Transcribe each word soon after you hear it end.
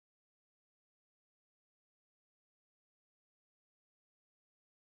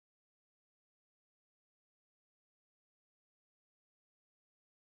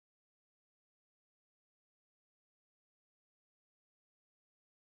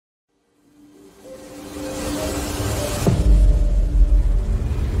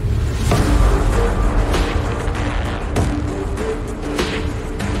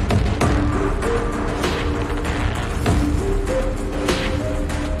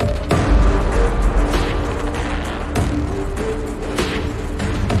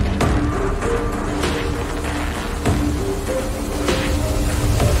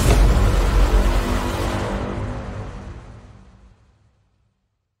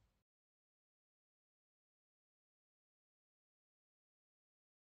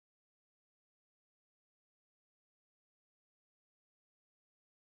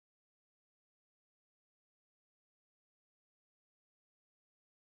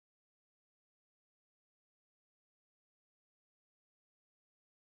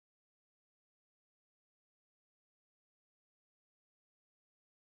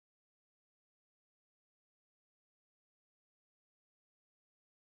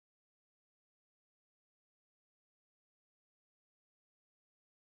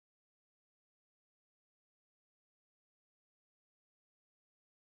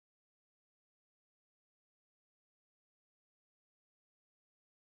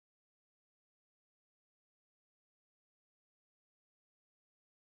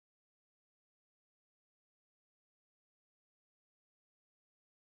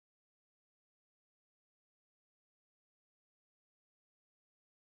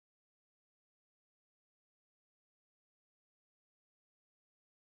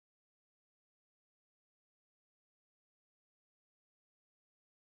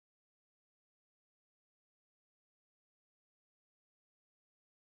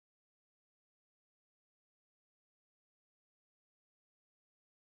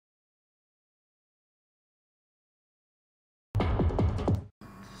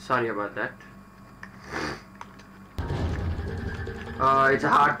Sorry about that. It's a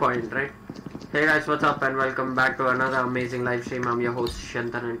hard point, right? Hey guys, what's up and welcome back to another amazing live stream. I'm your host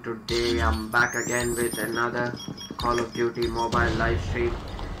Shantan and today I'm back again with another Call of Duty mobile live stream.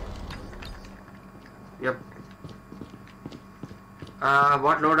 Yep.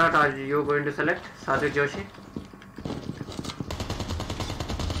 What loadout are you going to select, Sathik Joshi?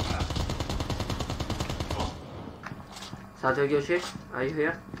 Sathik Joshi, are you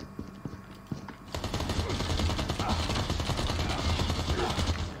here?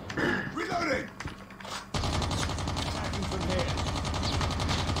 Reloading! Attacking from here.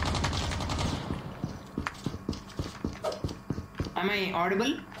 Am I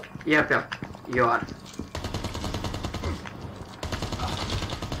audible? Yep, you are.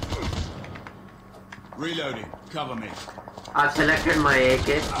 Reloading. Cover me. I've selected my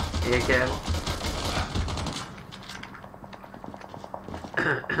AK.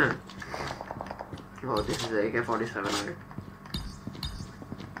 Oh, this is the AK-47, right?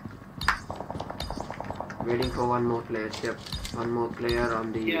 Waiting for one more player. Yep, one more player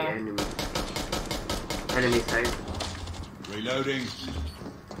on the enemy side. Reloading.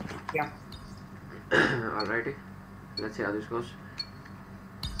 Yeah. Alrighty, let's see how this goes.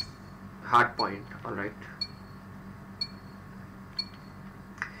 Hard point. Alright.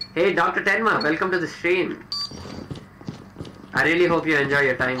 Hey, Dr. Tenma, welcome to the stream. I really hope you enjoy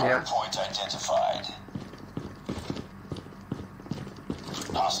your time here. Point identified.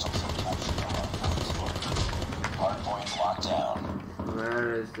 Hostiles have captured the hardpoint locked down.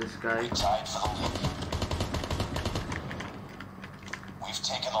 Where is this guy? Tied for the lead. We've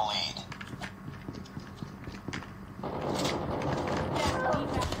taken the lead.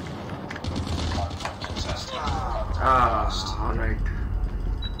 Hardpoint contested. Alright.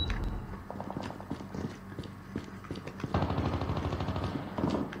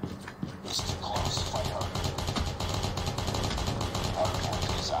 It's too close. Fight harder. Hardpoint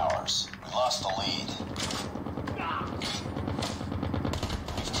is ours. We lost the lead.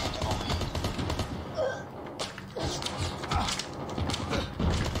 We've taken the lead.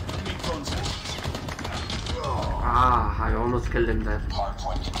 Enemy contact. I almost killed him there.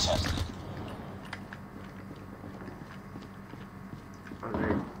 Hardpoint contested.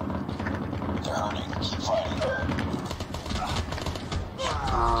 Alright. They're hurting. Keep fighting.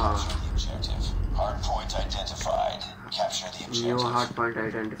 Capture the objective. Hardpoint identified. Capture the objective. New hard point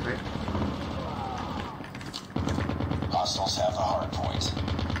identified. Hostiles have the hardpoint.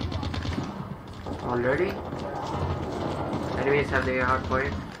 Already? Enemies have the hard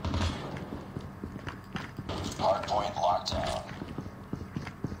point. Hardpoint locked down.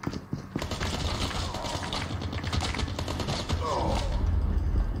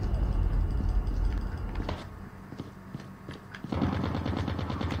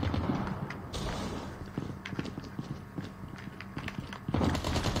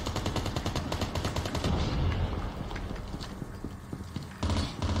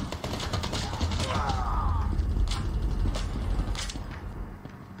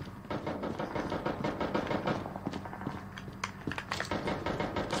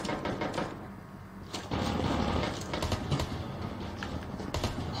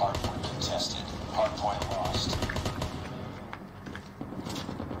 Hardpoint contested. Hardpoint lost.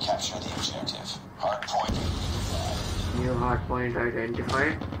 Capture the objective. Hardpoint. New hard point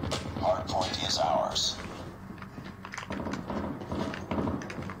identified. Hardpoint is ours.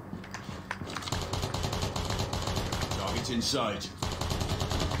 Target in sight.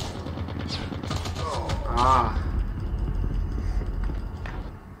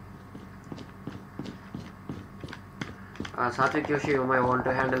 Sathik Yoshi, you might want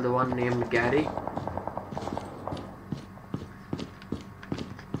to handle the one named Gary.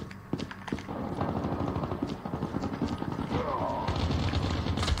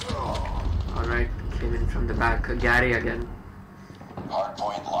 Alright, came in from the back. Gary again.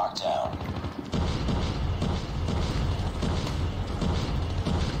 Hardpoint locked down.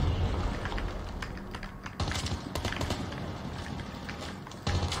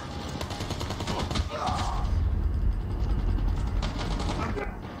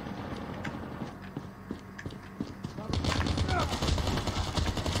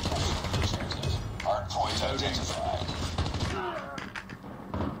 Hardpoint identified.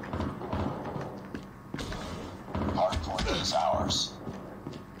 Hardpoint is ours.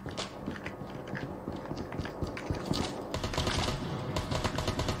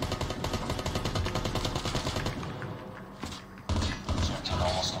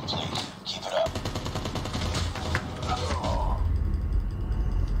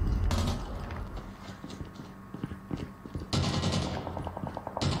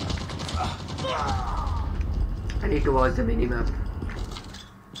 need to watch the minimap.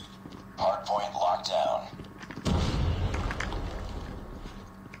 Hardpoint locked down.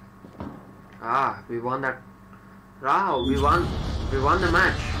 Ah, we won that. Wow, we won the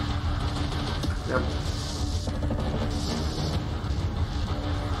match. Yep.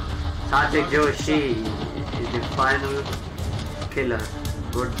 Satvik Joshi is the final killer.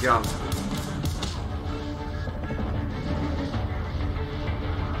 Good job.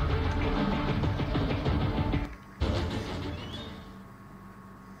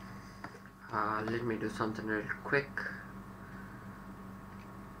 Let me do something real quick.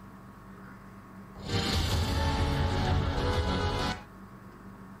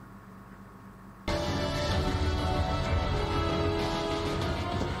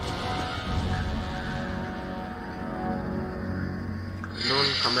 Unknown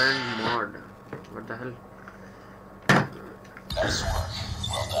command mod. What the hell? Nice work.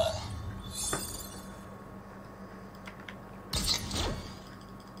 Well done.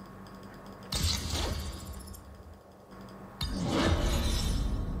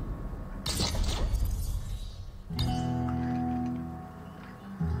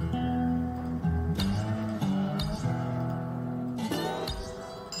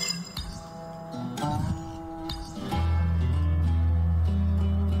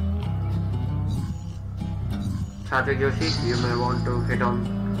 Satvik Joshi, you may want to hit on.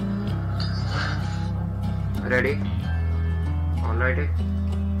 Ready? Alrighty.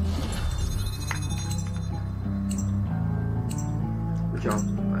 Good job.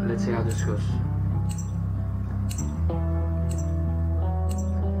 Let's see how this goes.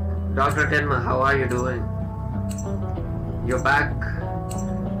 Dr. Tenma, how are you doing? You're back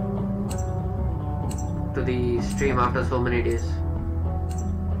to the stream after so many days.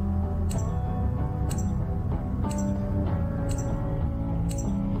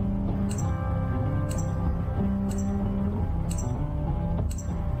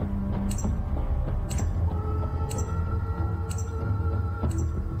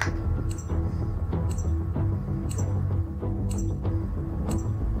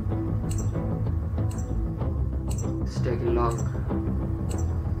 Taking long.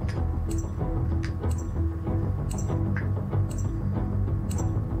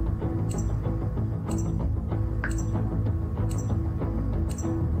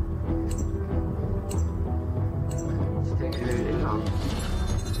 It's taking really long.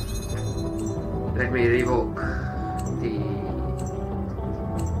 Let me revoke the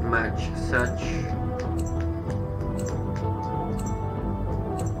match search.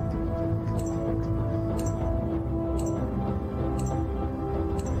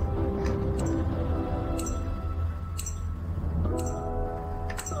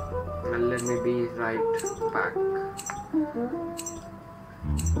 Let me be right back.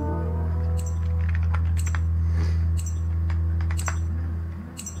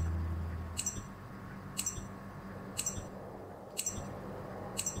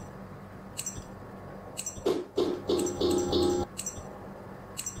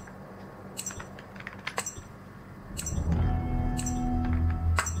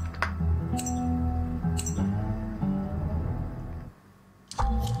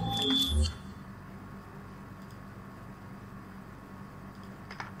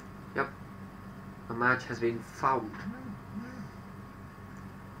 Yep, a match has been found.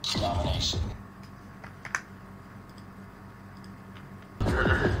 Domination.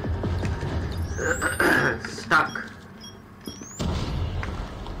 Stuck.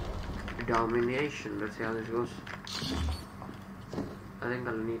 Domination. Let's see how this goes. I think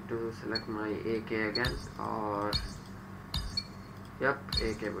I'll need to select my AK again, or yep,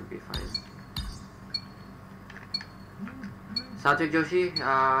 AK would be fine. Satvik Joshi,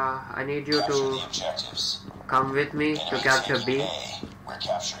 I need you Capture to the objectives. come with me to Enemy capture taking B. A. We're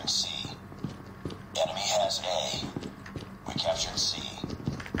capturing C. Enemy has A. We captured C.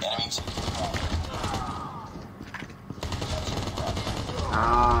 Enemy taking Bravo.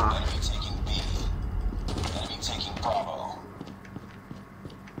 Ah, Enemy taking B. Enemy taking Bravo.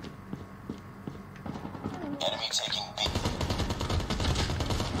 Enemy taking B.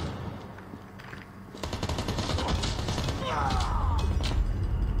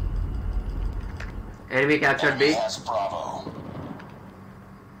 enemy captured Enemy B. has Bravo.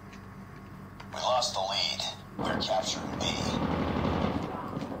 We lost the lead. We're capturing B.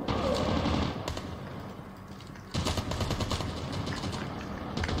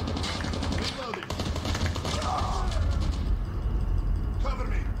 Reloading. Cover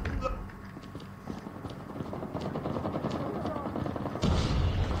me.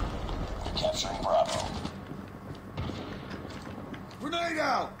 We're capturing Bravo. Grenade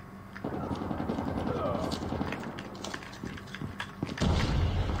out.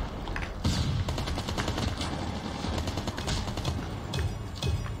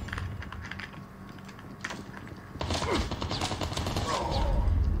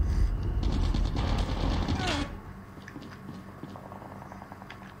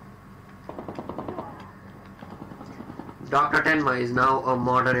 Dr. Tenma is now a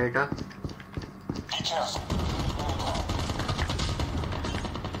moderator. Be careful.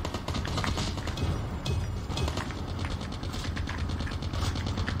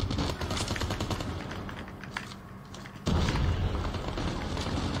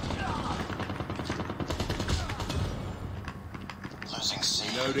 Losing C.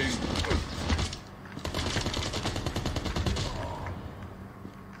 Reloading.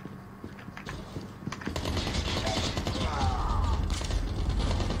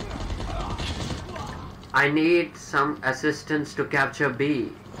 I need some assistance to capture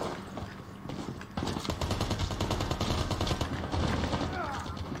B.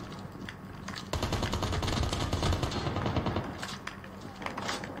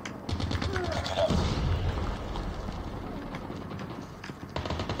 Pick it up.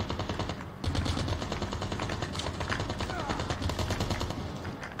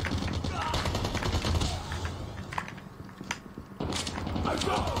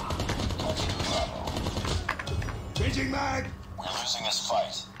 Changing mag. We're losing this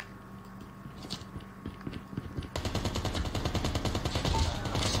fight.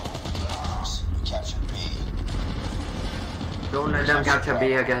 We captured B. Don't let them capture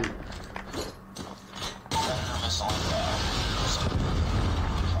B again. Predator missile inbound.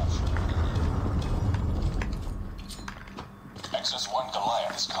 XS-1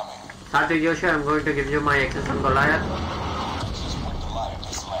 Goliath is coming. Satu Yoshi, I'm going to give you my access on Goliath. XS-1 Goliath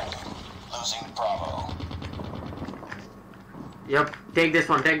is landing. Losing Bravo. Yep, take this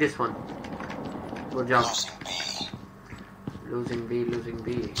one, take this one. Good job. Losing B. Losing B, losing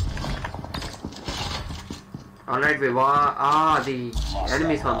B. Alright, we were. The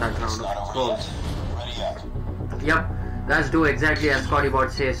enemies on that ground, of course. Ready up. Yep, let's do exactly as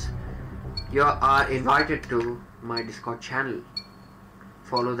CODbot says. You are invited to my Discord channel.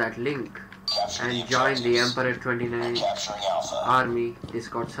 Follow that link Capture and join the objectives. Emperor 29 Capturing Alpha. Army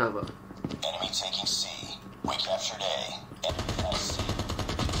Discord server. Enemy taking C. We captured A. Enemy has C.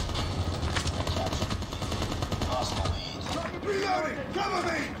 We captured B. Lost the lead. Reloading. Cover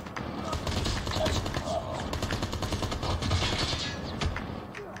me. Captured Bravo.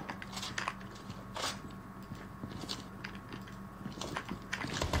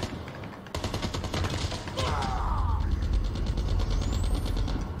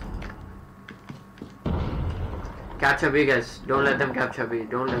 Capture B, guys. Don't let them capture B.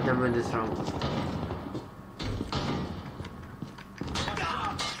 Don't let them win this round.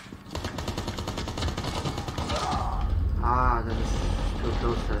 That is too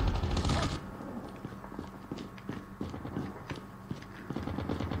close there.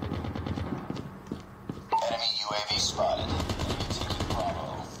 Enemy UAV spotted. Enemy taking Bravo.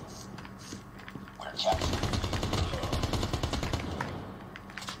 We're capturing B.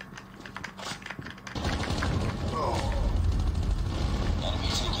 Enemy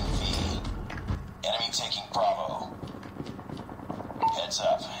taking V. Enemy taking Bravo. Heads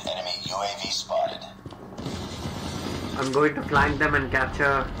up. Enemy UAV spotted. I'm going to flank them and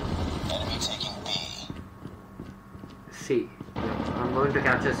capture Enemy taking B. C. I'm going to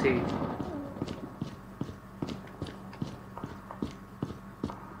capture C.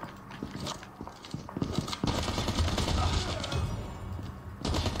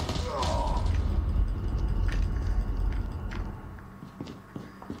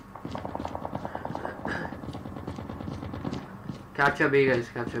 Capture B, guys.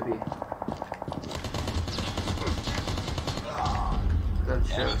 Capture B.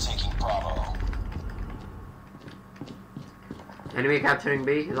 Capture. Enemy taking Bravo. Enemy capturing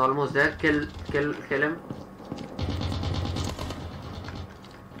B. He's almost there. Kill him.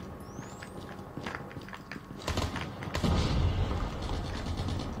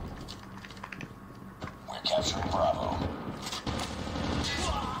 We're capturing Bravo.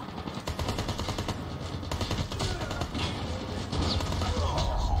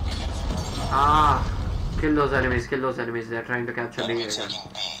 Kill those enemies. Kill those enemies. They're trying to capture B Enemy again.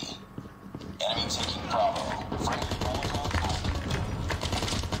 taking B. Enemy taking Bravo. Friendly Molotov.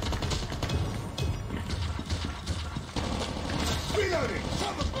 Reloading.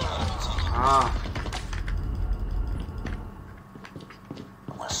 Cover.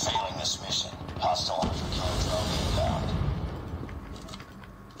 We're failing this mission. Hostile hunter killer drone inbound.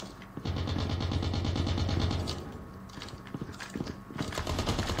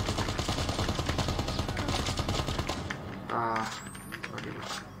 What do you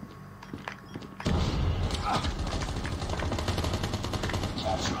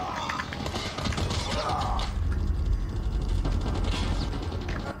Capture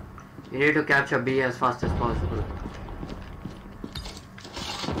B. You need to capture B as fast as possible.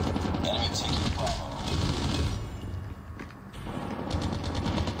 Enemy taking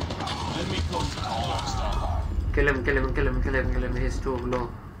Kill him, kill him, kill him, kill him, kill him. He's too low.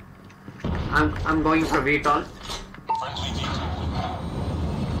 I'm going for VTOL. Friendly VTOL inbound.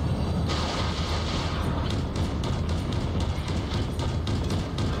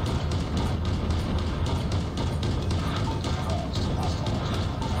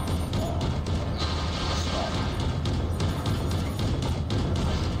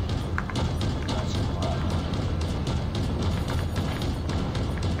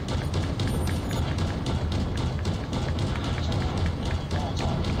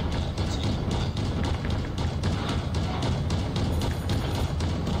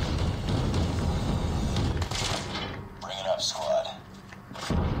 Squad.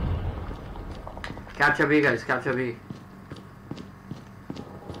 Capture B, guys. Capture B.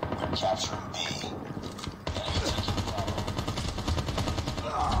 We're capturing B. Enemy taking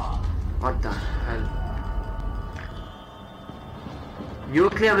Bravo. What the hell?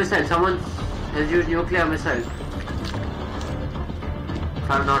 Nuclear missile. Someone has used nuclear missile. If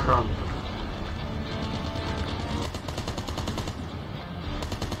I'm not wrong.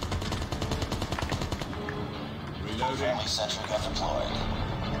 Friendly sentry gun deployed.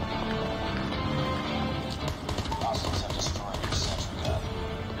 Hostiles have destroyed your sentry gun.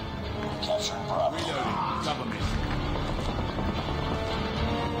 Capturing Bravo. Reloading. Cover me.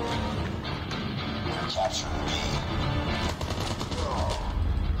 We're capturing B.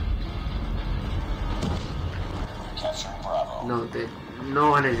 We're capturing Bravo. No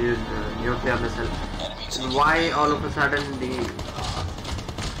one has used nuclear missile. Enemy taking Why B. all of a sudden the...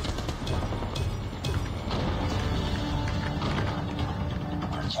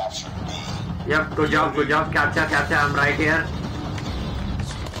 We're capturing B. Yep, good job, capture, I'm right here.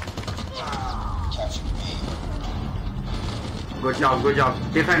 Capturing B. Good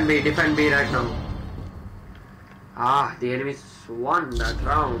job, defend me right now. Ah, the enemies won that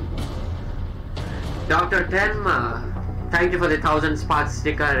round. Dr. Tenma, thank you for the 1000 Sparks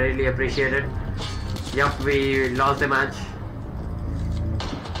sticker, I really appreciate it. Yep, we lost the match.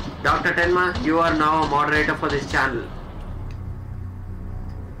 Dr. Tenma, you are now a moderator for this channel.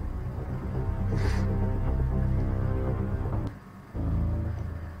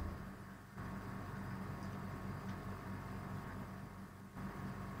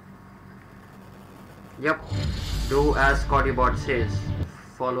 Yep, do as COD Bot says.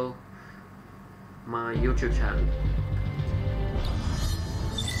 Follow my YouTube channel.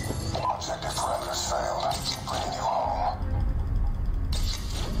 Objective parameters failed. Bringing you home.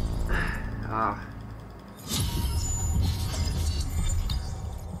 Ah.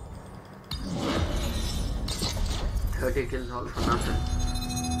 $30 kills all for nothing.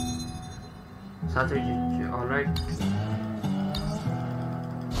 Satyajit, alright.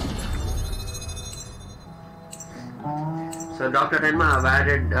 So Dr. Tenma, I've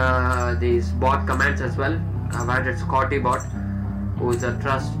added these bot commands as well. I've added Scotty bot, who is a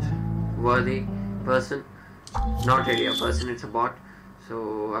trustworthy person. Not really a person, it's a bot.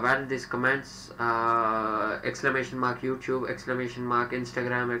 So I've added these commands, exclamation mark YouTube, exclamation mark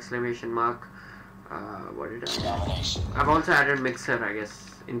Instagram, exclamation mark, what did I add? I've also added Mixer, I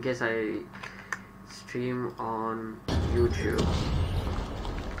guess, in case I stream on YouTube.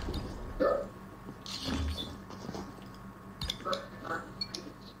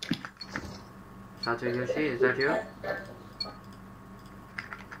 Satvi Joshi, is that you?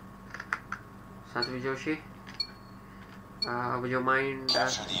 Satvi Joshi? Would you mind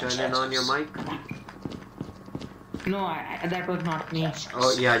turning on your mic? No, that was not me.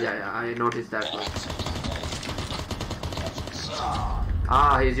 Oh, yeah, I noticed that one.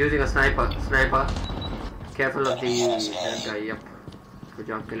 Ah, he's using a sniper. Careful of that guy, yep. Good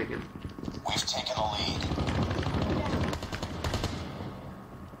job killing him. We've taken the lead.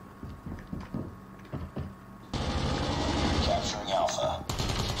 Capturing Alpha.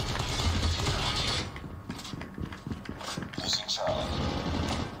 Losing Charlie.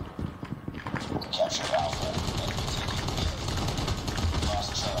 We captured Alpha.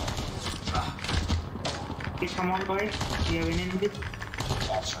 Lost Charlie. Okay, come on, boys. We are winning this.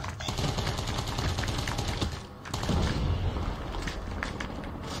 Capturing B.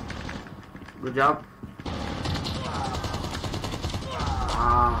 Good job.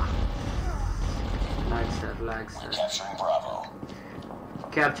 Ah. Lag, sir. We're capturing Bravo.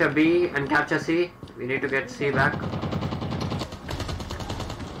 Capture B and capture C. We need to get C back.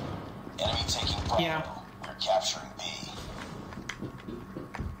 Enemy taking Bravo. Yeah. We're capturing B.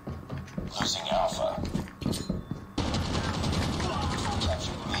 Losing Alpha.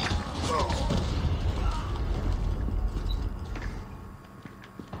 Capturing B.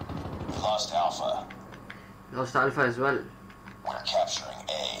 We lost Alpha. Lost Alpha as well. We're capturing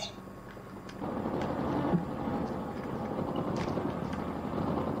A.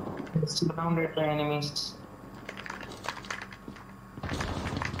 Surrounded by enemies.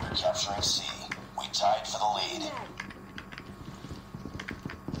 We're capturing C. We tied for the lead.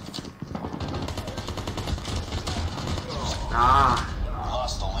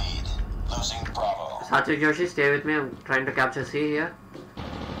 Lost the lead. Losing Bravo. Satyajit Joshi, stay with me. I'm trying to capture C here.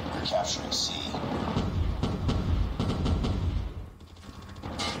 We're capturing C.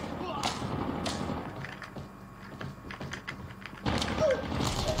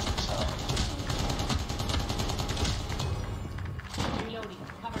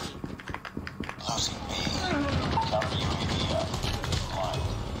 Losing B. Counter UAV up. Line.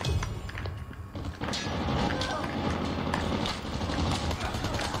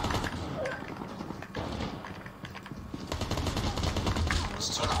 It's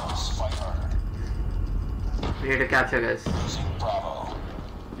too close. Fight harder. We need to capture, guys. Losing Bravo.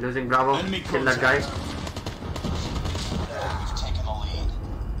 Losing Bravo. Enemy Kill that guy. We've taken the lead.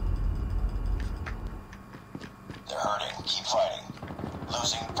 They're hurting. Keep fighting.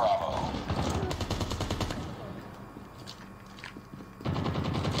 Losing Bravo.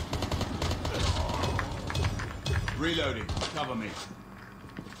 Reloading. Cover me.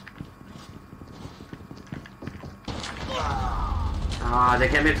 They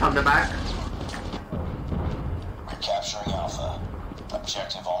came in from the back. We're capturing Alpha.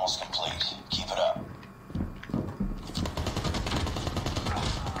 Objective almost complete. Keep it up.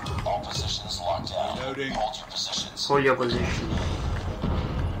 All positions locked down. Reloading. Hold your positions. Hold your position.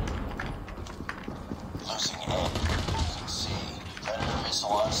 Losing A. Losing C. Predator missile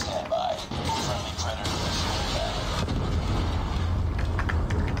on standby. Friendly Predator missile inbound.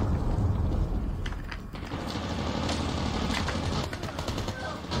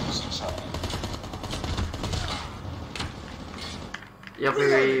 Losing Charlie. Yep,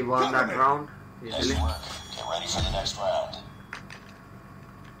 we won that round. Nice Easily. work. Get ready for the next round.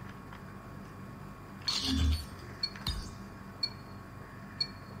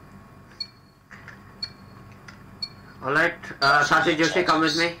 Alright, Satyajit Joshi, come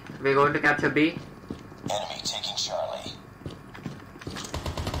with me. We're going to capture B. Enemy taking Charlie.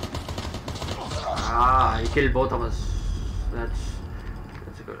 He killed both of us. That's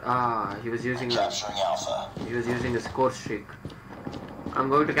good. He was using Capturing Alpha. a score streak. I'm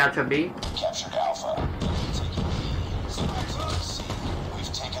going to capture B. Captured Alpha. Enemy taking B. Taking C.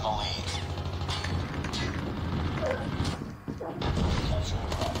 We've taken the lead. Capturing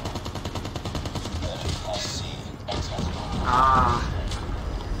Bravo. Enemy has C. Enemy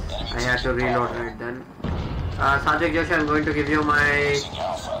I had to taking reload Bravo. right then. Satyajit Joshi, I'm going to give you my... Losing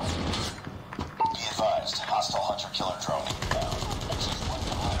Alpha. Be advised, hostile hunter-killer drone inbound.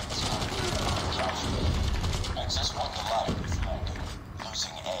 Access 1 Goliath is landing.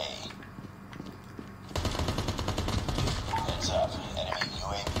 Losing A. Heads up, enemy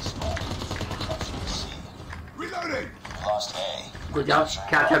UAV spotted. Capturing C. Reloading. We lost A. Good job, Capturing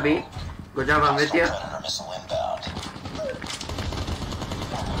capture B. Bravo. Good job, I'm with you. Hostile Predator missile inbound.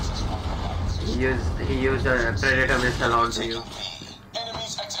 Access 1 Goliath is He used a Predator missile onto you. taking B.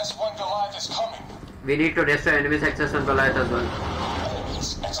 Enemy's XS-1 Goliath is coming. We need to destroy enemy's access on Goliath as well.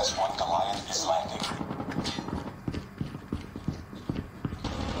 Enemy's XS-1 Goliath is landing.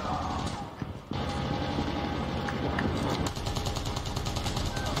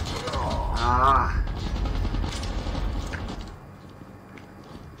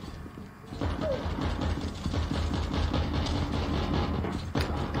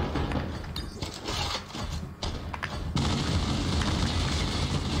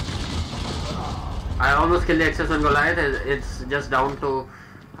 I almost killed the access on Goliath. It's just down to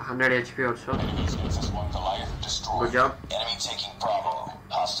 100 HP or so. Enemy's XS-1 Goliath destroyed. Good job. Enemy taking Bravo.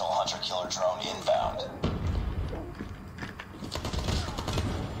 Hostile hunter-killer drone inbound.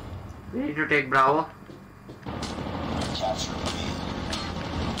 We need to take Bravo. Capture B.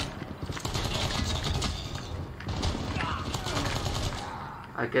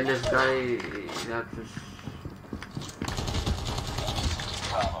 I killed this guy. That was...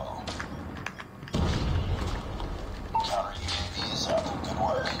 Bravo. Counter UAV is up. Good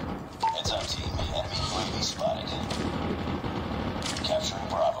work. Heads up, team. Enemy UAV spotted. Capturing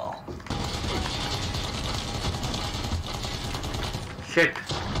Bravo. Shit.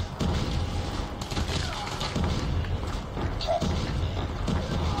 Capturing B.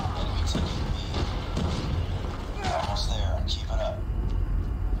 Enemy taking B. Almost there. Keep it up.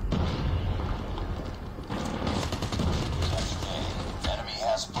 Captured A. Enemy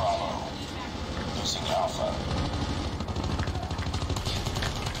has Bravo. Losing Alpha.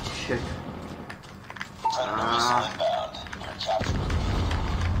 Shit. Predator missile inbound. You're capturing B.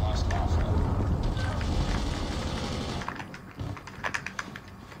 Lost Alpha.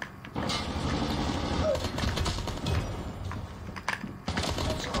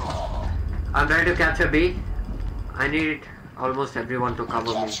 I'm trying to capture B. I need almost everyone to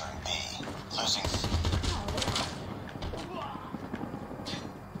cover me. Capturing B. Losing C.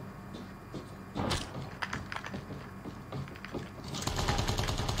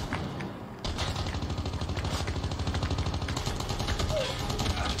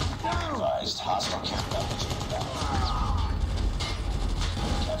 Advised hostile care package inbound.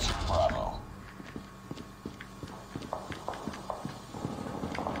 Capturing Bravo.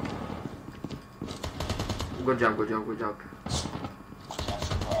 Good job, good job, good job.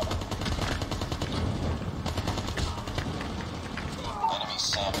 Capturing Bravo. Enemy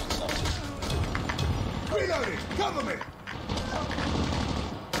SAM detected. Reloading! Cover me!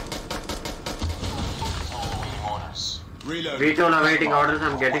 Awaiting orders. Reloading. VTOL awaiting orders.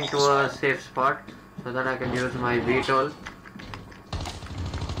 I'm getting to a safe spot so that I can use my VTOL.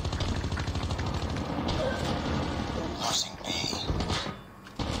 Losing B.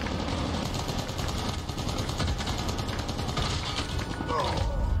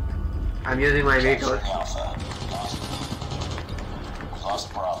 I'm using my VTOL. Capturing Alpha. We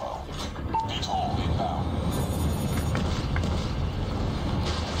lost Bravo. VTOL inbound.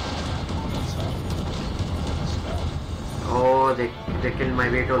 Oh, they killed my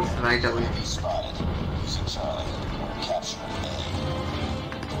VTOLs right away. Enemy spotted. Losing Charlie. Capturing A.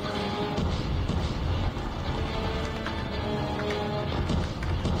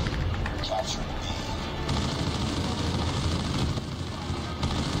 Capturing B.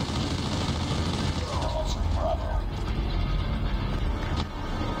 Capturing Bravo.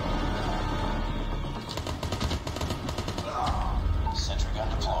 Sentry gun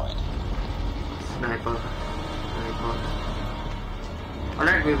deployed. Sniper. Sniper.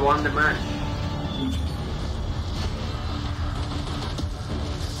 Alright, we won the match.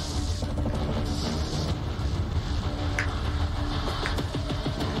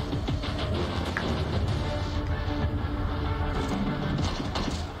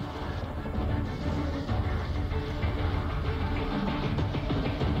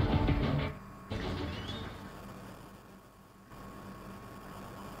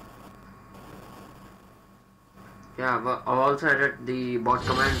 Yeah, but I've also added the bot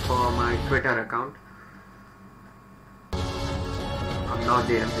command for my Twitter account. I'm not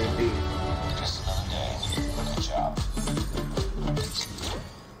the MVP. Just another day. Good job.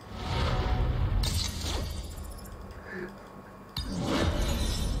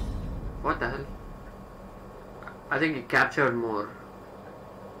 What the hell? I think he captured more.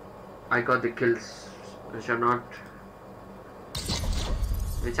 I got the kills, which are not,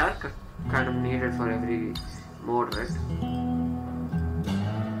 which are kind of needed for every mode, right?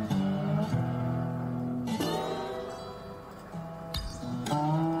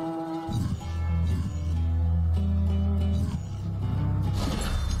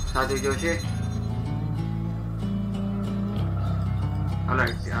 Sadhu Joshi.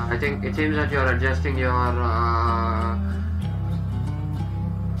 Alright, I think it seems that you're adjusting your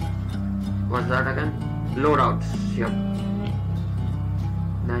what's that again? Loadouts, yep.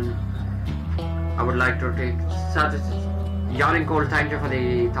 Then I would like to take Yawning Cold, thank you for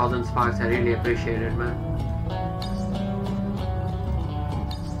the 1000 sparks, I really appreciate it, man.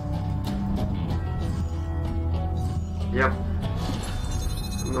 Yep.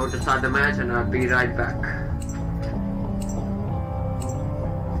 I'm going to start the match and I'll be right back.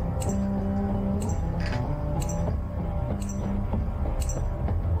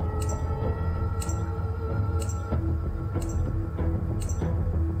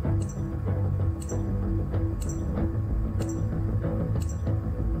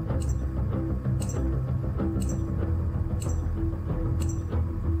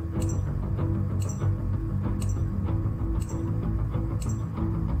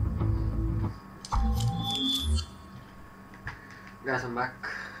 Guys, I'm back.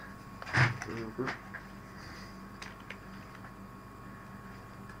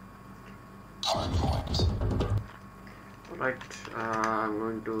 Hardpoint. Right, I'm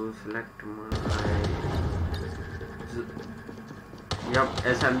going to select my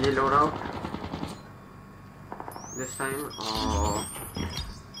SMG loadout this time.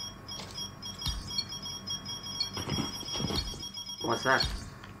 What's that?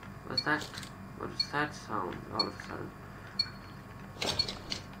 What's that? What's that sound all of a sudden?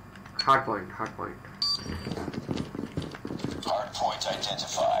 Hardpoint. Hardpoint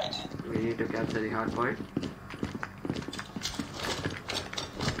identified. We need to capture the hardpoint.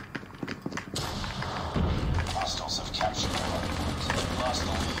 Hostiles have captured the hardpoint. Lost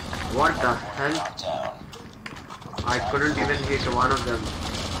the lead. What the hell? Knocked down. I couldn't even hit one of them.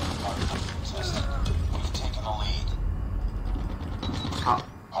 Hardpoint contested. We've taken the lead. How?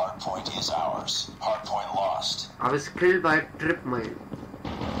 Hardpoint Hardpoint is ours. Hardpoint lost. I was killed by a trip mine.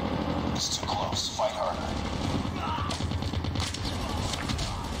 It's too close. Fight harder.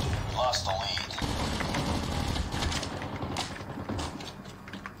 We lost the lead.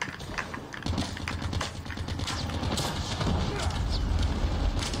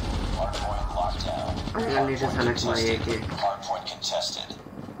 Hardpoint locked down. I really need to select my AK. Hardpoint contested.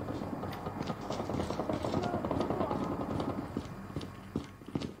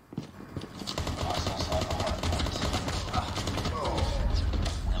 Hostiles have the hardpoint.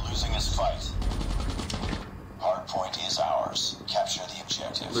 We're losing this fight. Hardpoint is ours. Capture the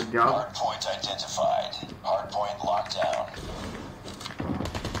objective. Good job. Hardpoint identified. Hardpoint locked down.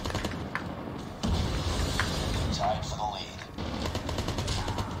 Tied for the lead.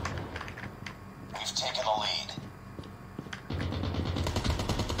 We've taken the lead.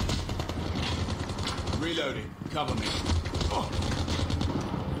 Reloading. Cover me.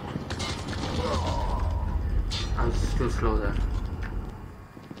 I was too slow there.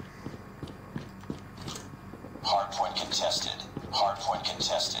 Hardpoint contested. Hardpoint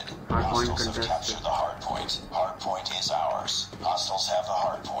contested. Hardpoint Hostiles contested. have captured the hardpoint. Hardpoint is ours. Hostiles have the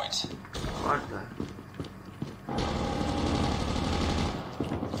hardpoint. What the?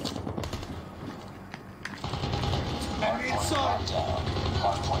 Enemy Hardpoint inside. locked down.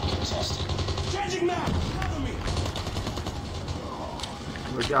 Hardpoint contested. Changing map. Cover me.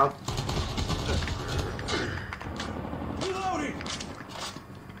 Good job. Reloading.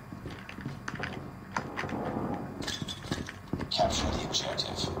 Capture the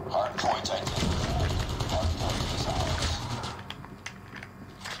objective. Hardpoint identified. Hardpoint is ours.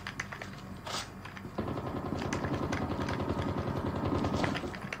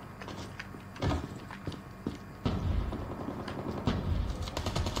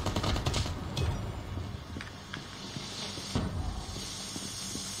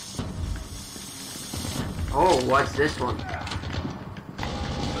 Oh, what's this one?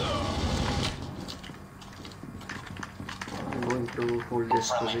 I'm going to hold this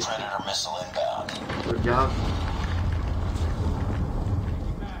Friendly position. Predator missile inbound. Good job.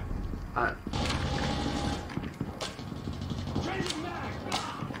 Changing map.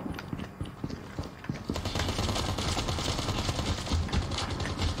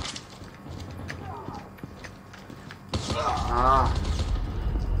 Ah.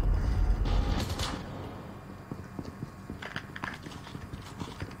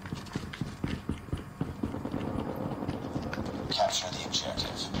 Capture the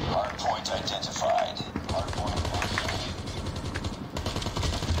objective. Hardpoint identified. Hardpoint locked down.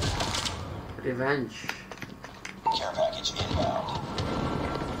 Revenge. Care package inbound.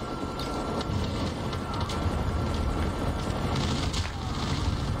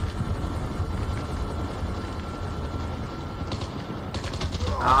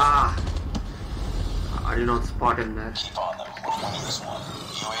 Ah. I did not spot him there. Keep on them. We're winning this one.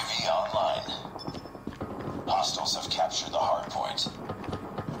 UAV online. Hostiles have captured the hardpoint.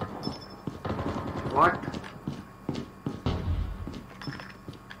 What?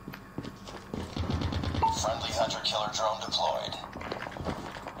 Friendly hunter-killer drone deployed.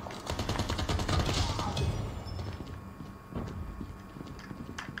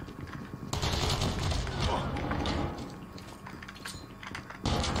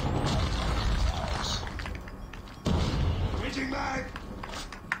 Changing mag.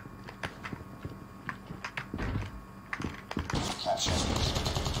 Capture the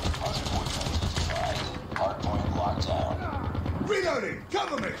objective. Hardpoint identified. Hardpoint locked down. Reloading.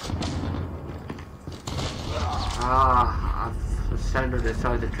 Cover me. Ah, I've started to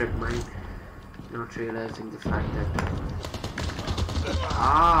destroy the trip mine, not realizing the fact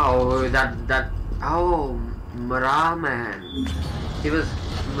that. Oh, Maraman.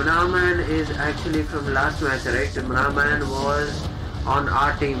 Maraman is actually from last match, right? Maraman was on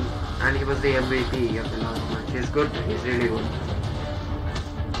our team and he was the MVP of the last match. He's good, he's really good.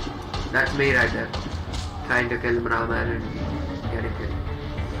 That's me right there, trying to kill Maraman and getting killed.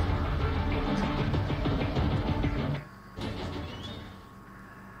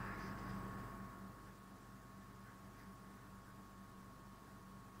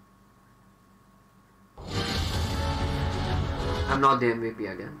 I'm not the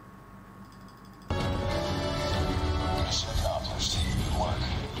MVP again. Mission accomplished. Good work.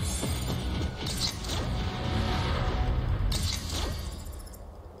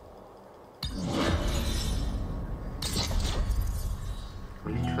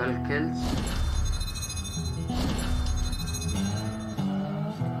 Only 12 kills.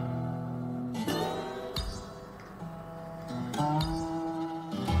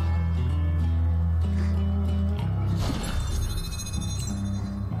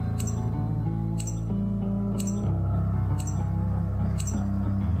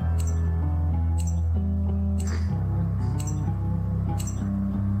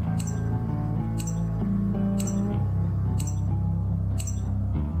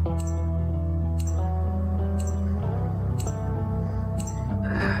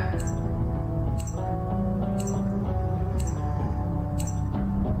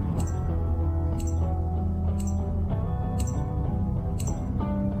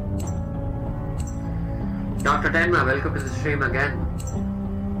 Dr. Tenma, welcome to the stream again.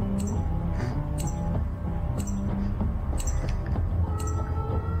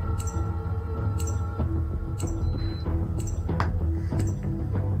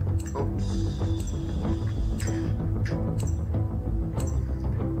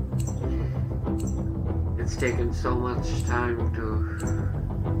 It's taken so much time to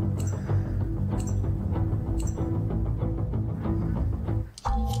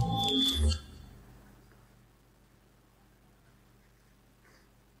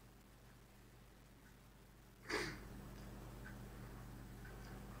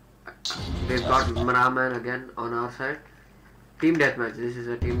we've got Maraman again on our side. Team deathmatch. This is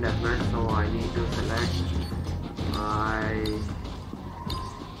a team deathmatch, so I need to select my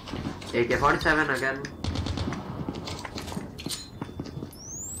AK-47 again.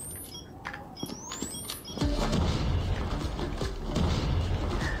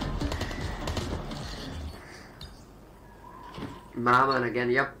 Maraman again,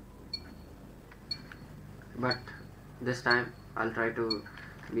 yep. But this time I'll try to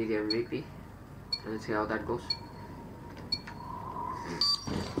be the MVP. Let's see how that goes.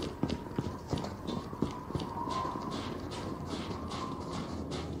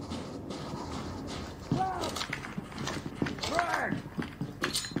 Frag!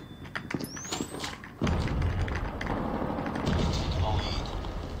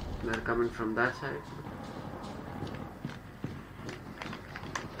 They're coming from that side.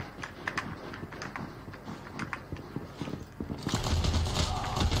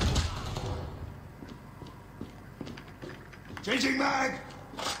 Changing mag!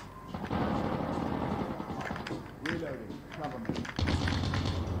 Reloading. Cover me.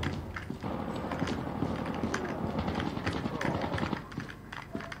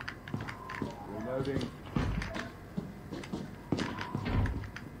 Reloading.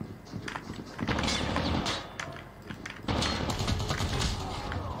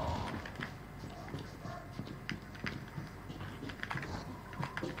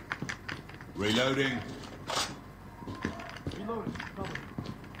 Reloading. Reloading. Cover me.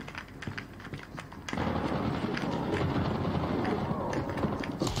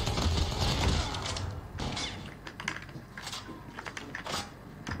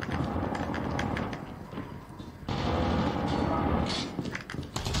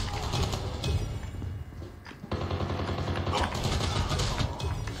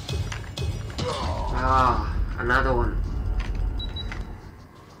 Ah, another one.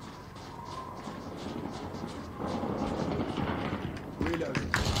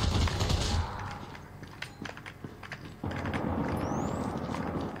 Reloading.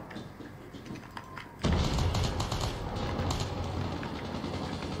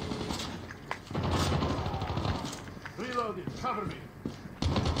 Reloading. Cover me.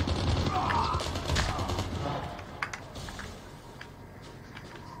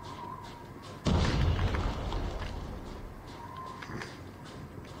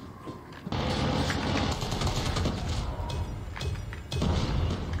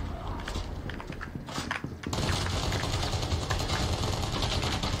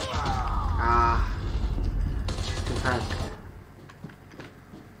 Ah, too fast.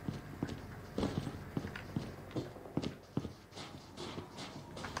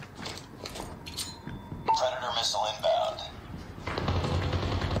 Predator missile inbound.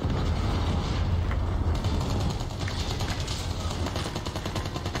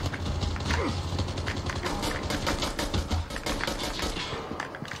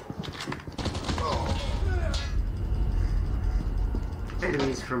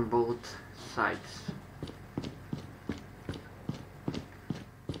 Enemies from both sides.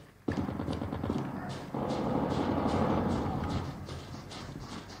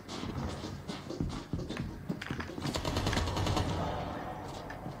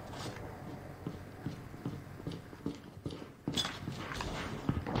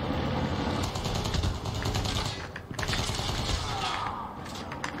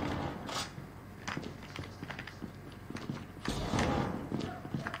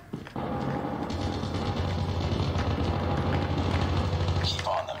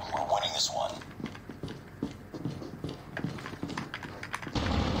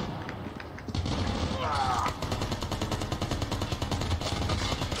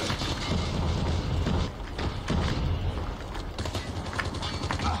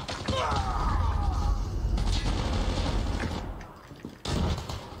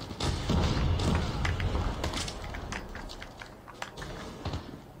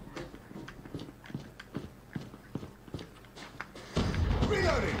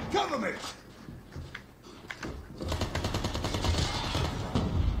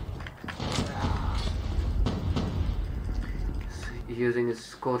 using his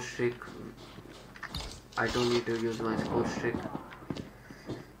score streak. I don't need to use my score streak.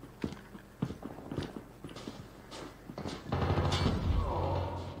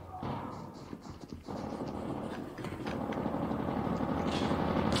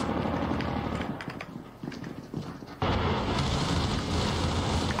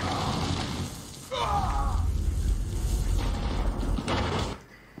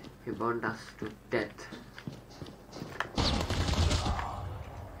 He burned us to death.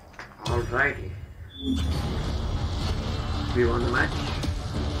 Alrighty. We won the match.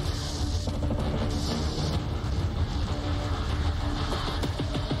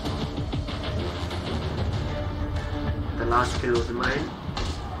 The last kill was mine.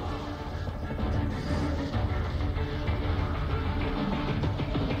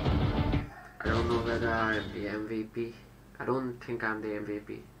 I don't know whether I'm the MVP. I don't think I'm the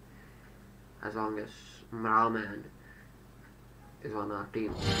MVP. As long as Mraman is on our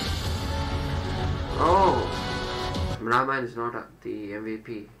team. Oh! Mraman is not the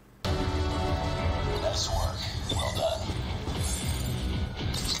MVP. Nice work. Well done.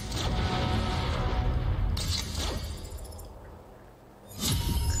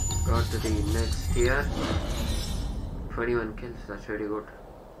 Got to the next tier. 21 kills, that's really good.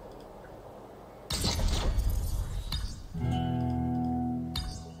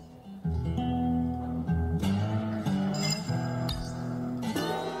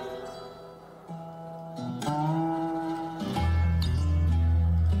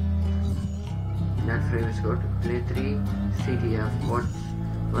 That frame is good. Play 3 CTF.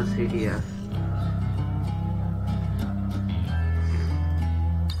 What's CTF?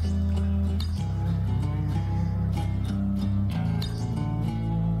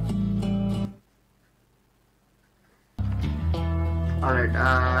 Alright,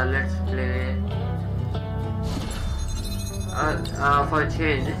 let's play for a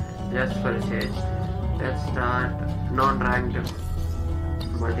change, just for a change, let's start non-ranked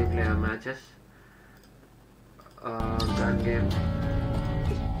multiplayer matches. Gun game.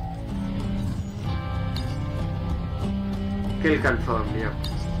 Kill confirmed, yep.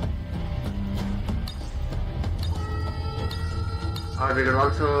 Or we could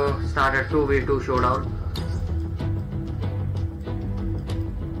also start a 2v2 showdown.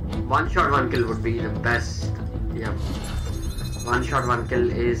 One shot, one kill would be the best. Yep. One shot, one kill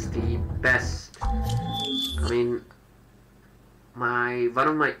is the best. I mean,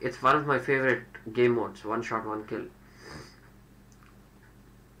 it's one of my favorite game modes. One shot, one kill.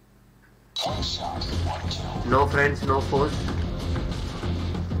 One shot, one kill. No friends, no foes.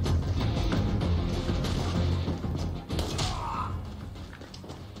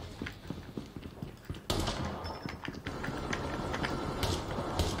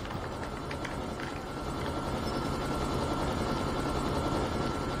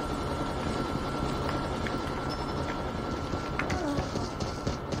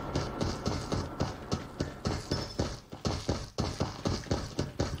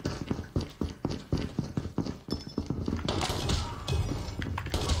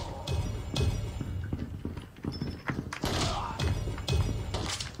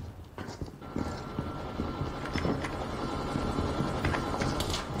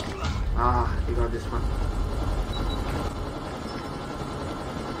 Ah, you got this one.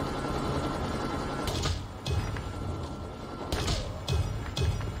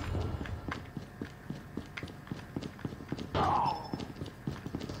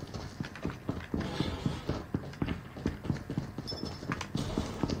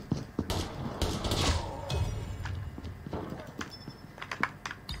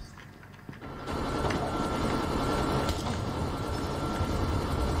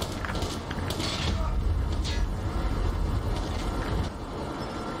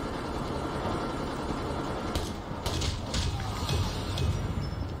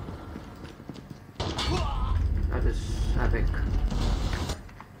 That is epic.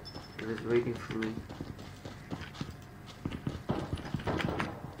 It is waiting for me.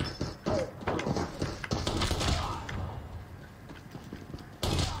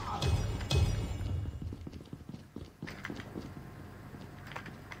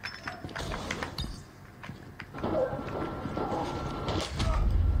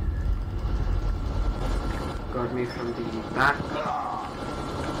 Got me from the back.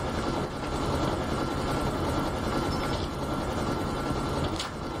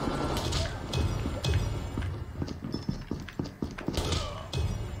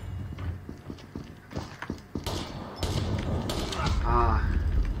 Ah.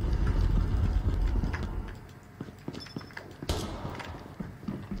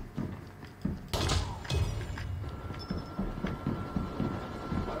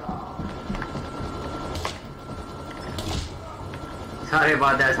 Sorry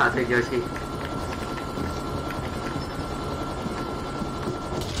about that, Sathik Joshi.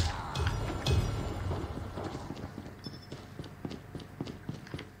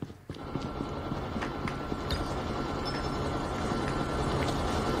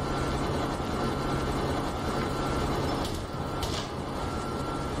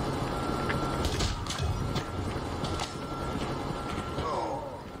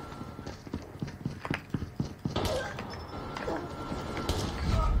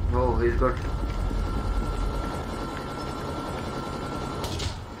 Oh, he's good.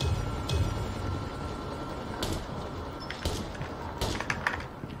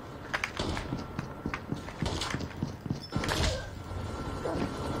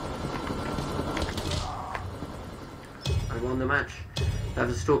 I won the match. That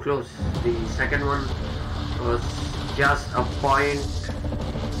was too close. The second one was just a point.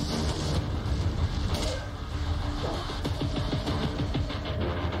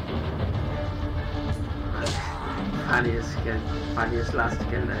 Funniest last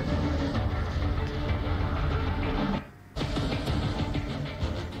kill there.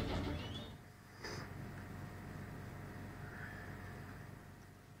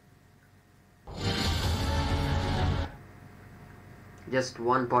 Just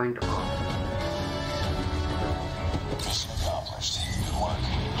 1 point off. Mission accomplished. Good work.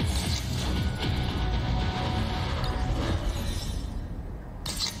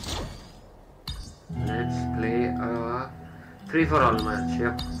 Let's play a 3-for-all match.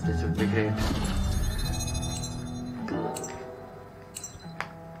 Yep, this would be great.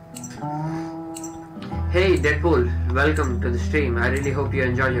 Hey Deadpool, welcome to the stream. I really hope you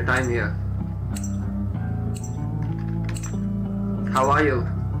enjoy your time here. How are you?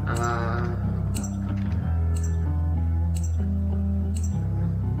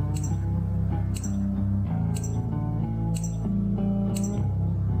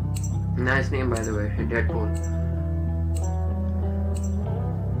 Nice name, by the way, Deadpool.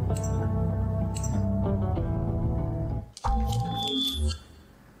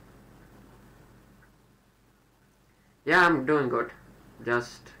 Yeah, I'm doing good.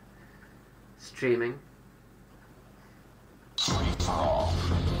 Just streaming.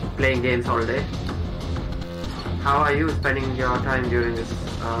 Playing games all day. How are you spending your time during this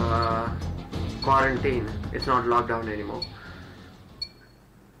quarantine? It's not lockdown anymore.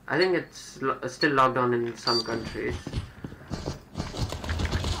 I think it's still locked down in some countries.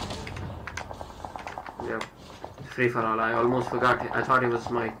 Yep. Free for all. I almost forgot. I thought he was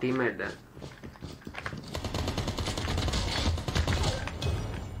my teammate then.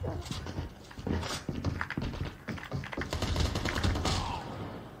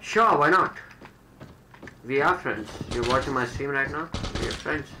 Sure, why not? We are friends. You're watching my stream right now? We are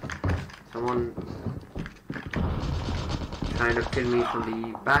friends. Someone trying to kill me from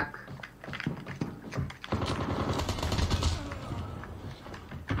the back.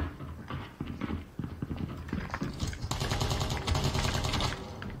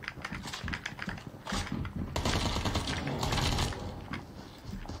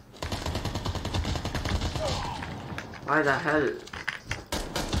 Why the hell?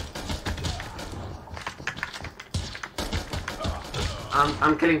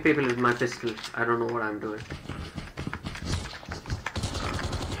 I'm killing people with my pistol. I don't know what I'm doing.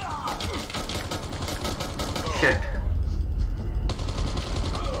 Shit.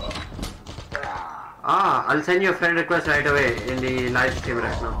 I'll send you a friend request right away in the live stream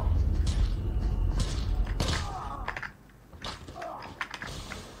right now.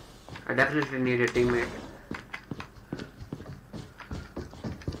 I definitely need a teammate.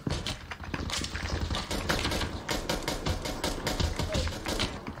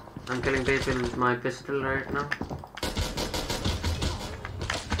 I'm killing people with my pistol right now.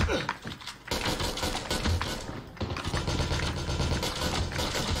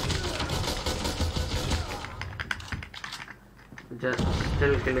 Just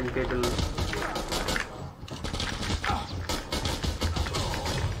still killing people.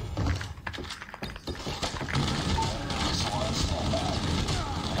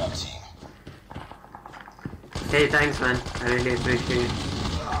 Hey, thanks man. I really appreciate it.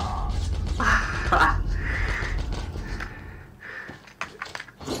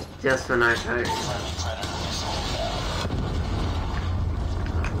 Just when I tried.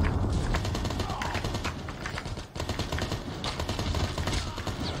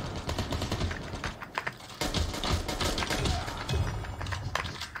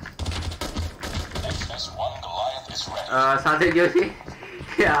 Sathik Joshi?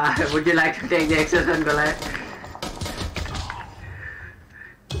 Yeah, would you like to take the XS1 Goliath?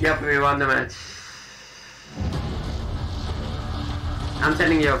 Yep, we won the match. I'm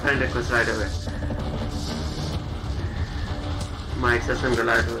sending you a friend request right away. My accessment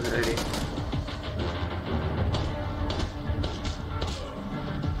alert was ready.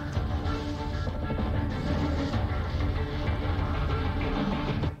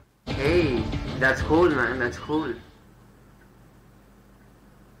 Hey, that's cool, man. That's cool.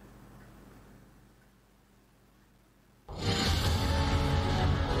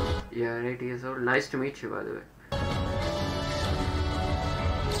 You're 8 years old. Nice to meet you, by the way.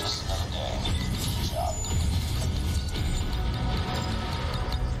 Just another day. Good job.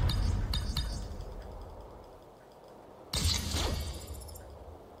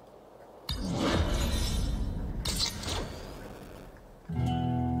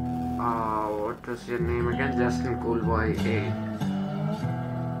 What was your name again? Justin Coolboy 8.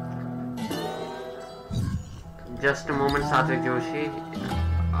 Just a moment, Satvik Joshi.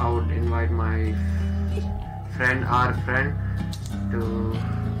 I would invite my friend, our friend, to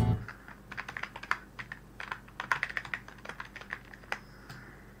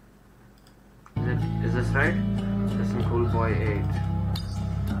is this right? Justin Coolboy 8.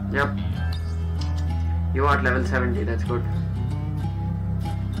 Yep. You are at level 70, that's good.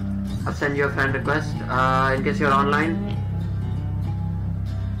 I'll send you a friend request in case you're online.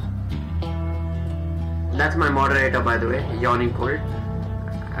 That's my moderator, by the way, Yawning Cold.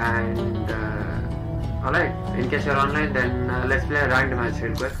 And alright, in case you're online, then let's play a ranked match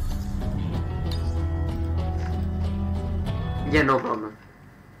real quick. Yeah, no problem.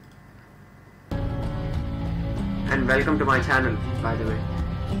 And welcome to my channel, by the way.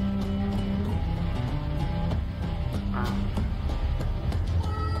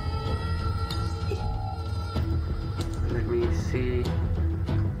 Let me see.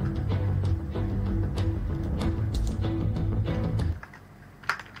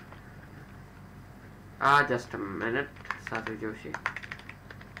 Just a minute, Satu Joshi.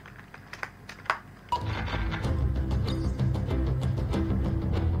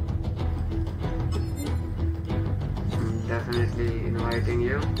 I'm definitely inviting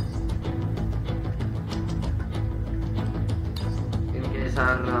you. In case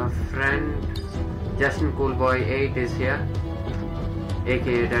our friend Justin Coolboy 8 is here,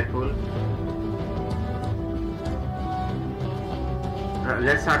 aka Deadpool.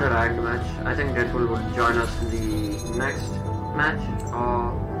 Let's start a ranked match. I think Deadpool would join us in the next match.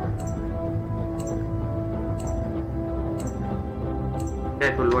 Or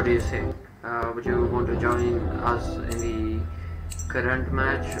Deadpool, what do you say? Would you want to join us in the current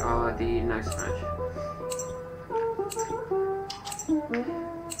match or the next match?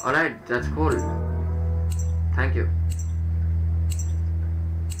 Alright, that's cool. Thank you.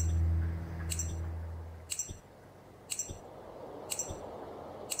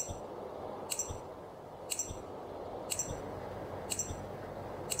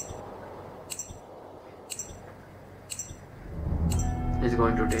 Is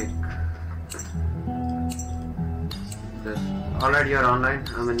going to take this. Alright, you're online.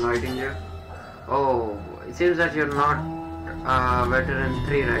 I'm inviting you. Oh, it seems that you're not veteran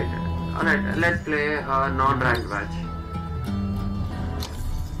 3, right? Alright, let's play a non-ranked match.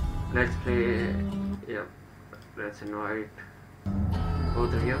 Let's play. Yep. Let's invite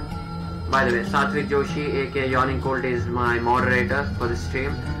both of you. By the way, Satvik Joshi, aka Yawning Cold, is my moderator for the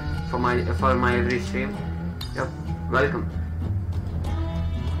stream, for my every stream. Yep. Welcome.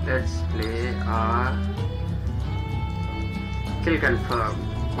 Let's play kill confirm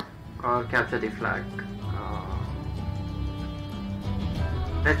or capture the flag.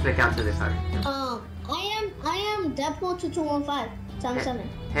 Let's play capture the flag. I am Deadpool 2215 times 7.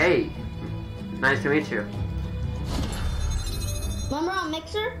 Hey, nice to meet you. Remember on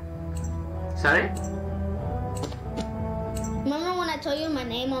Mixer? Sorry? Remember when I told you my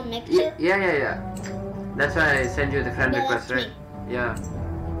name on Mixer? Yeah. That's why I sent you the friend Yeah, request, that's right? me. Yeah.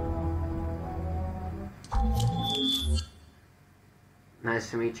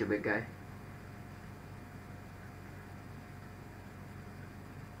 Nice to meet you, big guy.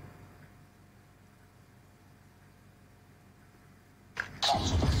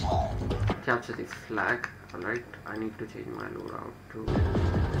 Capture the flag. Capture the flag. Alright, I need to change my loadout to.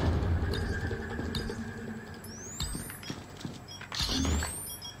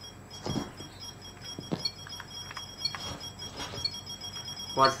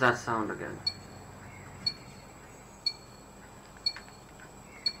 What's that sound again?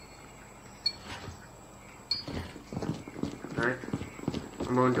 Right.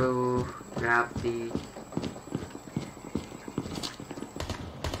 I'm going to grab the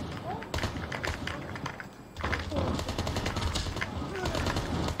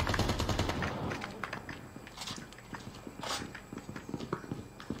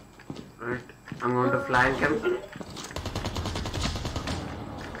I'm going to flank him.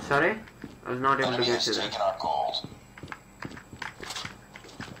 Sorry? I was not able to Enemy get has to taken that. our gold.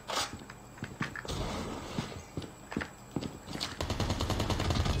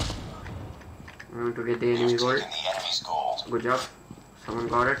 I'm going to get the We have enemy taken gold. the enemy's gold. Good job. Someone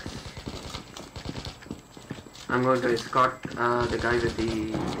got it. I'm going to escort the guy with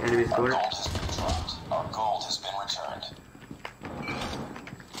the enemy's Our gold. gold has been dropped. Our gold has been returned.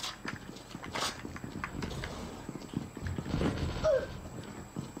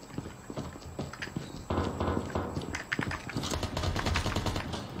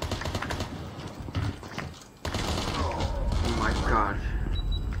 Oh my god.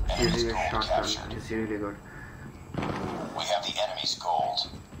 Enemy's Using a gold shotgun captured. is really good. We have the enemy's gold.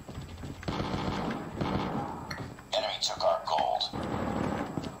 Enemy took our gold.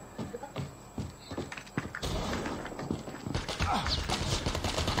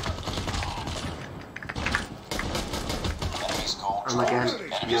 Enemy's gold I'm dropped.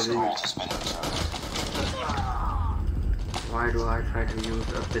 again Enemy's using gold it. has been returned. Why do I try to use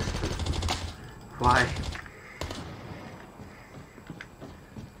a pistol? Why?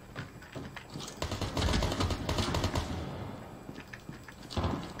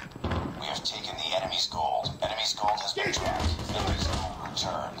 We have taken the enemy's gold. Enemy's gold has been dropped. Enemy's gold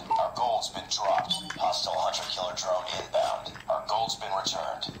returned. Our gold's been dropped. Hostile hunter-killer drone inbound. Our gold's been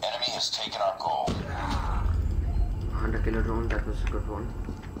returned. Enemy has taken our gold. Hunter killer drone, that was a good one.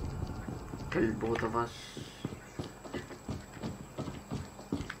 Killed both of us.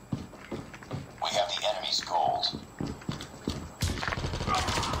 We have the enemy's gold.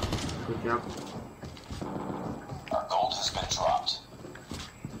 Good job. Our gold has been dropped.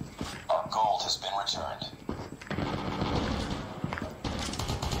 Our gold has been returned.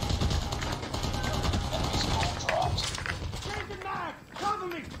 Enemy's gold dropped. Take the knife! Cover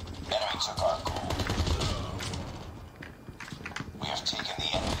me! Enemy took our gold. We have taken the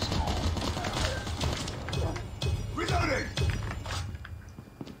enemy's gold. Reloading!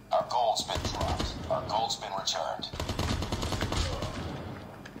 Our gold's been dropped. Our gold's been returned.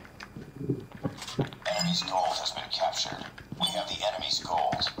 Enemy's gold has been captured. We have the enemy's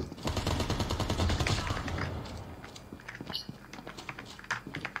gold.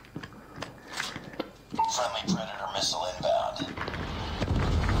 Friendly Predator missile inbound.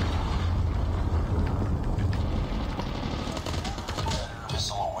 Predator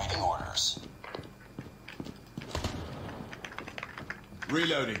missile awaiting orders.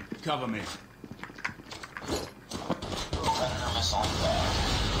 Reloading. Cover me. Predator missile inbound.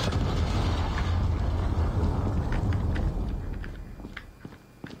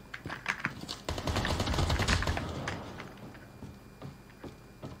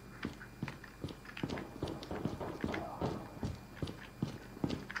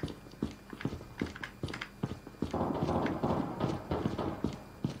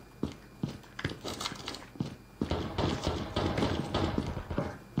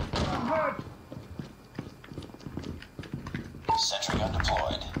 Sentry gun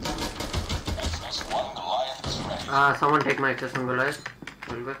deployed. XS-1 Goliath is ready. Someone take my access on Goliath.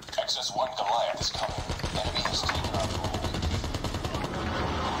 Real quick. XS-1 Goliath is coming. Enemy has taken our gold.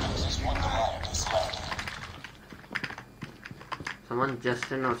 XS-1 Goliath is landing. Someone,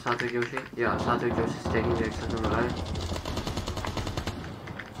 Justin or Satvik Joshi? Yeah, Satvik Joshi is taking the access on Goliath.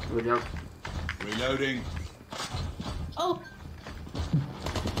 Good job. Reloading. Oh,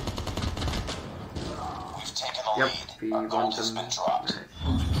 We've taken the Yep, lead. we Our gold want has them. been dropped.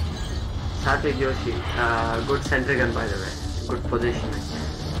 Satvik Joshi, good sentry gun by the way. Good positioning.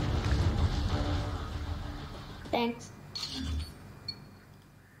 thanks.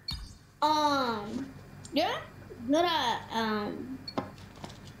 Yeah, good at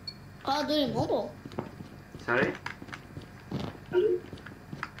Call of Duty Mobile. Sorry?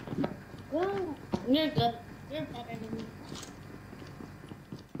 Well, you're good. You're better than me.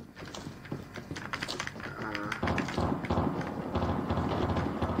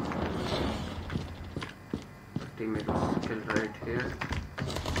 Teammate was killed right here.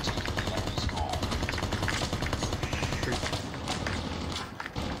 Taking the enemy's gold. Shit.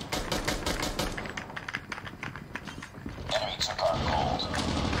 Enemy took our gold.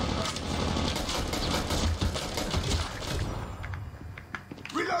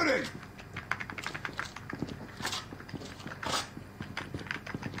 Reloading.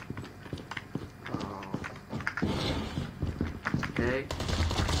 Okay.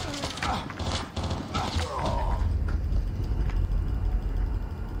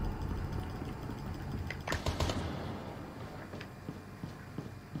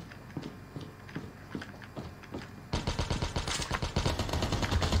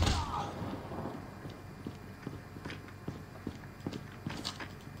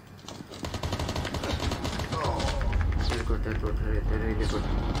 they're good. They're really good.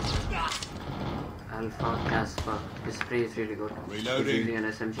 Alpha Casper. This spray is really good. Reloading. He's using an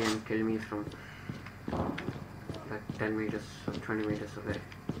SMG and kill me from like 10 meters or 20 meters away.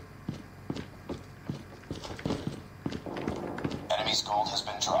 Enemy's gold has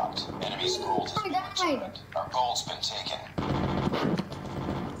been dropped. Enemy's gold has been returned. Our gold's been taken.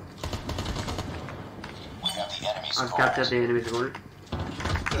 We have the enemy's I've gold. captured the enemy's gold.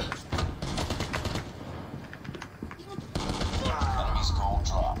 Enemy's gold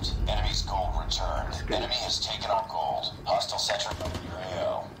dropped. Enemy's gold returned. Enemy has taken our gold. Hostile sentry under your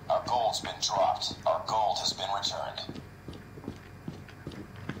AO. Our gold's been dropped. Our gold has been returned.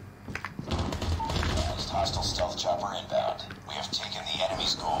 Hostile stealth chopper inbound. We have taken the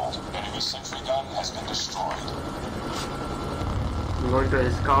enemy's gold. Enemy sentry gun has been destroyed. I'm going to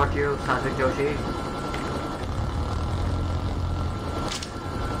escort you, Sasaki Joshi.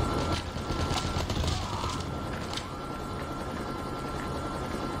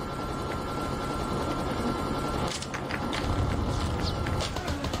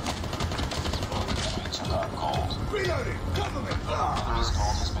 Enemy took our gold. Reloading! Cover me! Enemy's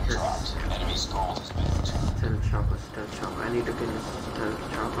gold has been dropped. Enemy's gold has been returned. Stealth chopper, stealth chopper. I need to kill this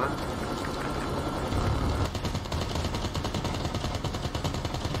stealth chopper.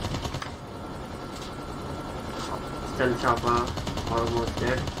 Stealth chopper, almost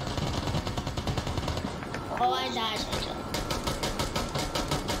dead. Oh, I died.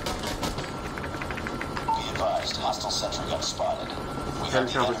 Be advised, hostile sentry gun spotted. We have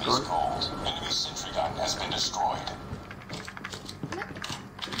the Chopper's enemy's gone. gold. Enemy sentry gun has been destroyed.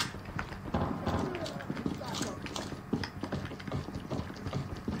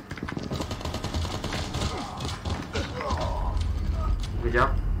 Good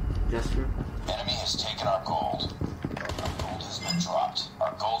job, Justin. Enemy has taken our gold. Our gold has been dropped.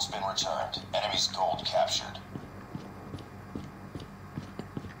 Our gold's been returned. Enemy's gold captured.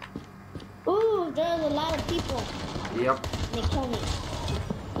 Ooh, there's a lot of people. Yep. They kill me.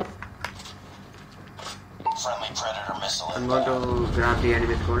 Friendly predator missile I'm going inbound. to grab the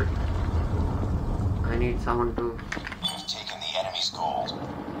enemy's gold. I need someone to. We have taken the enemy's gold.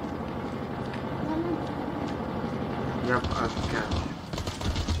 Yep, I've catch.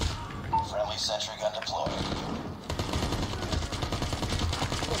 Friendly sentry gun deployed.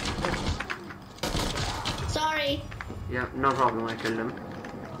 Sorry. Yeah, no problem, I killed him.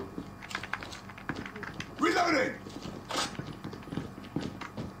 Reloading!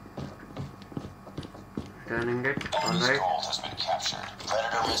 Turning it, Enemy's alright. gold has been captured.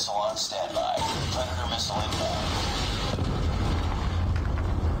 Predator missile on standby. Predator missile inbound.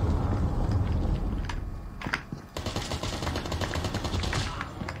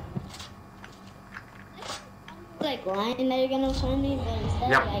 Like lying that you're gonna find me, but instead,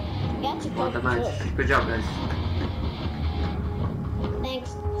 Yep. like, you got to go Won the through it. match. Good job, guys.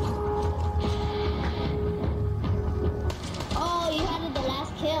 Thanks. Oh, you had the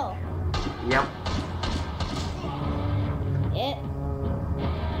last kill. Yep. It.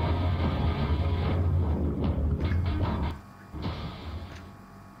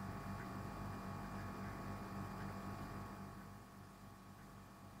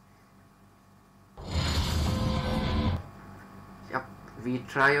 Yep. We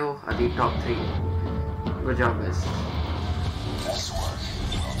trio are the top 3. Good job, guys. Nice work.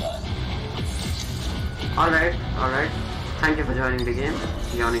 Well done. Alright, alright. Thank you for joining the game.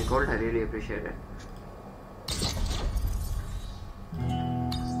 Yawning cold, I really appreciate it.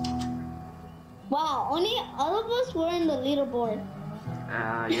 Wow, only all of us were in the leaderboard.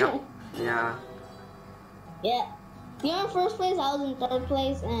 Yep. Yeah. Yeah. You're in first place, I was in third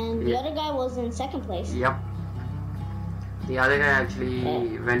place, and the Yeah. other guy was in second place. Yep. The other guy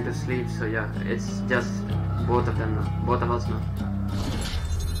actually went to sleep, so yeah, it's just both of them now. Both of us now.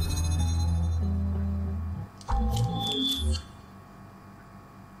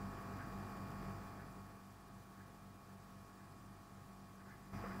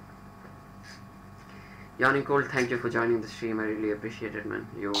 Yawning Cold, thank you for joining the stream. I really appreciate it, man.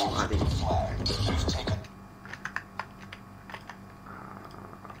 You are the Flag. We've taken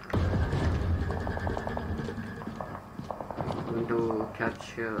going to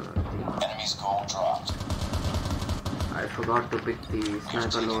catch the. enemy's gold dropped. I forgot to pick the We've sniper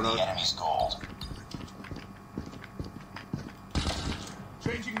taken the loadout. enemy's gold.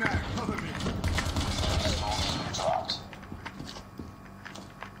 Changing mag, cover me! Enemy's gold has been dropped.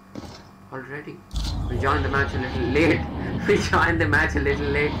 Already. We joined the match a little late. We joined the match a little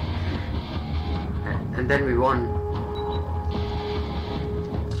late. And then we won.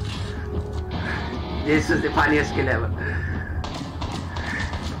 This was the funniest kill ever.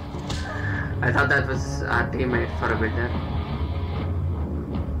 I thought that was our teammate for a bit there.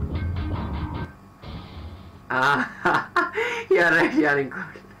 You're right, you're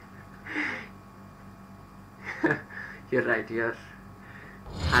incorrect. You're right, you're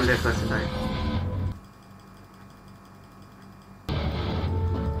 100% right.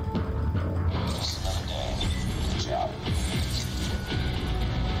 Just another day. Good job.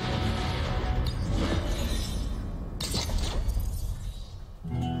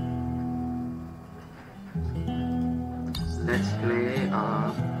 Let's play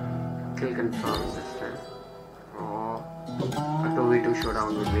kill confirm this time. Or a 2v2 showdown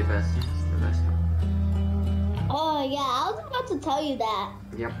would be best. The best. Oh yeah, I was about to tell you that.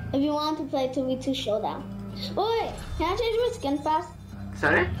 Yep. If you want to play 2v2 showdown. Wait, can I change my skin fast?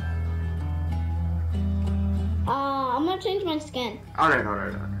 Sorry? I'm gonna change my skin.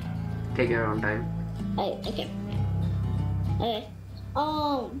 Alright. Take your own time. Okay. Okay.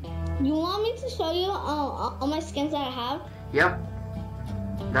 You want me to show you all my skins that I have? Yep.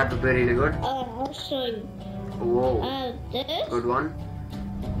 That would be really good. I'll show you. Whoa. This. Good one.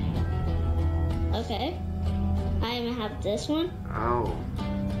 Okay. I even have this one. Oh.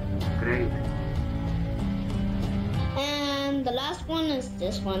 Great. And the last one is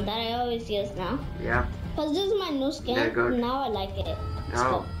this one that I always use now. Yep. Cause this is my new skin. Very good. Now I like it.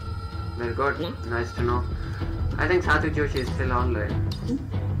 Oh. Very good. No. Nice to know. I think Satu Joshi is still online.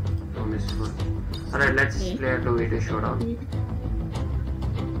 Oh, miss one. Alright, let's play a 2v2 showdown.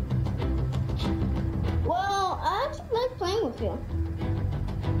 Well, I actually like playing with you.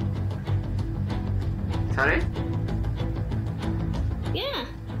 Sorry? Yeah.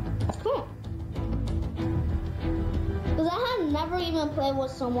 Cool. Cause I have never even played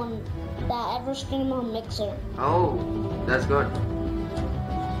with someone that ever streamed on Mixer. Oh, that's good.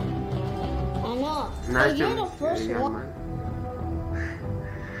 I know. Nice But you're the first yeah, one. man.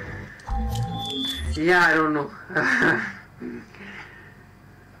 Yeah, I don't know.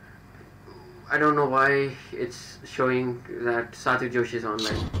 I don't know why it's showing that Satu Joshi is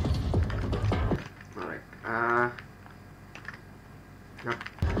online. Alright. Yep.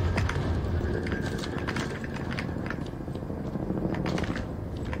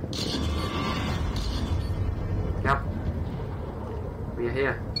 Yep. We are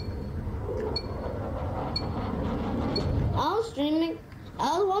here.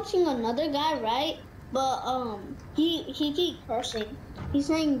 I was watching another guy, right? But he keep cursing. He's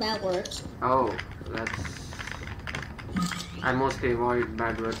saying bad words. Oh, that's... I mostly avoid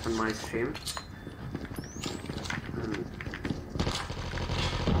bad words on my stream.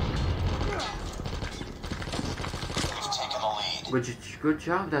 We've taken the lead. Good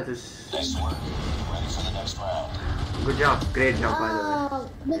job, that is... Nice work. Ready for the next round. Good job, great job by the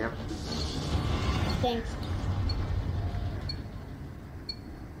way. Yep. Thanks.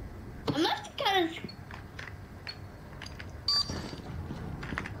 I must kind of.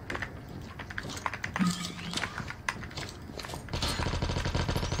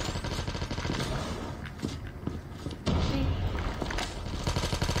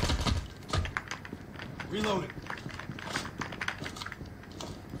 Reloading.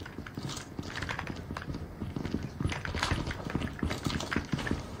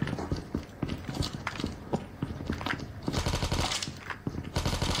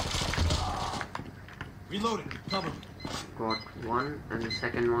 Reloading. Cover me. Got one, and the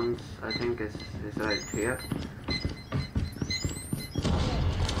second one I think is right here.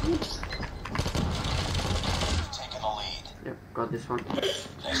 Taking the lead. Yep, got this one. Nice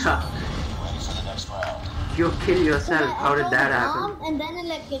work. Ready for the next round. You kill yourself, how did that happen? And then it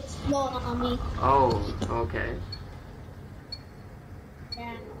like exploded on me. Oh, okay.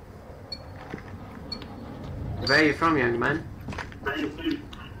 Yeah. Where are you from, young man?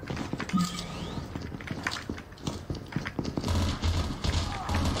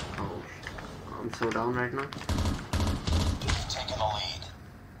 Oh, I'm so down right now. Taking the lead.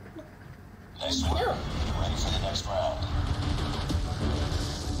 Nice work. Ready for the next round.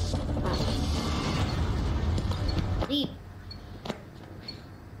 Deep.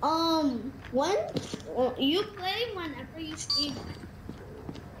 When you play whenever you stream.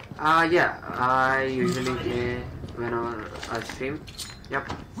 Yeah, I usually play whenever I stream.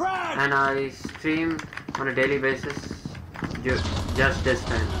 Yep. Frag! And I stream on a daily basis. Just this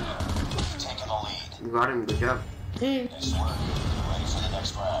time. Taking the lead. You got him, good job. Nice work. Ready for the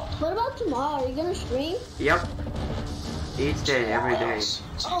next round. What about tomorrow? Are you gonna stream? Yep. Each day, every day.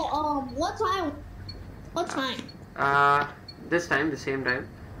 Oh, what time? What time? This time, the same time.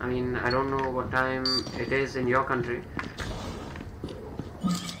 I mean, I don't know what time it is in your country.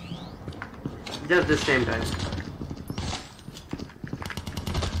 Just the same time.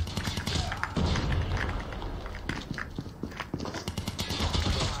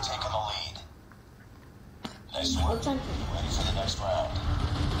 Taking the lead.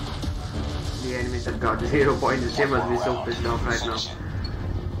 points and got 0 points. They must be so pissed off right now. Finish it.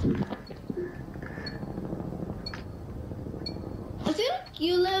 I feel like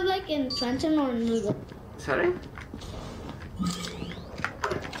you live like in Trenton or New York. Sorry?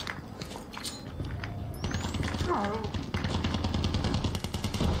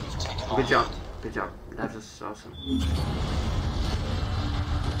 Taken Good on job. lead. Good job. That was awesome.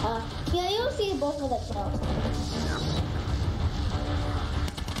 Yeah, you'll see both of the kills.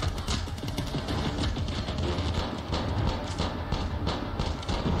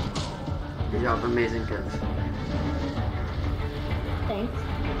 Good job. Amazing kills. Thanks.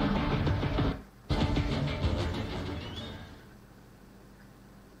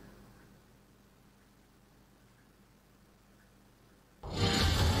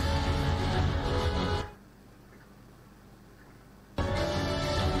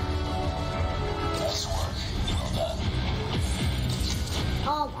 Nice work. Well done.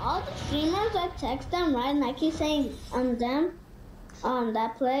 All the streamers, I text them, right? And I keep saying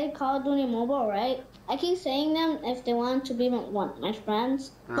that play Call of Duty Mobile, right? I keep saying them if they want to be my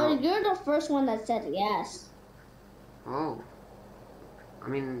friends. Oh. But you're the first one that said yes. Oh. I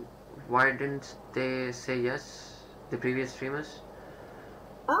mean, why didn't they say yes? The previous streamers?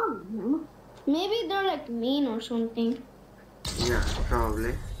 Oh, maybe they're like mean or something. Yeah,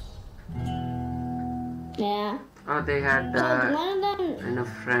 probably. Yeah. Oh, they had One of them.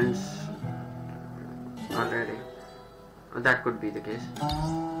 enough friends already. Oh, that could be the case.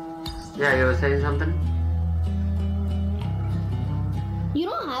 Yeah, you were saying something? You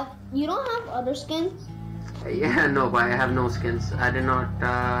don't have other skins. Yeah, no, but I have no skins. I did not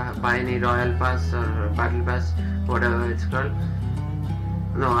buy any Royal Pass or Battle Pass, whatever it's called.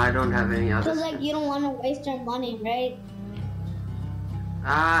 No, I don't have any other Cause like skins. you don't want to waste your money, right?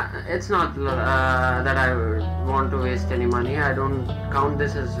 It's not that I want to waste any money. I don't count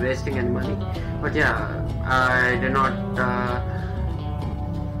this as wasting any money. But yeah, I did not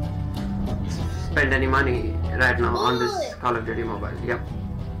spend any money right now on this Call of Duty Mobile. Yep.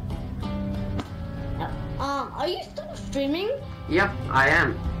 Are you still streaming? Yep, I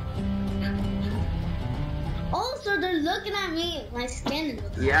am. Oh, so they're looking at me, my skin.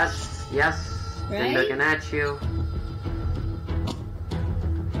 Yes, they're Right? looking at you.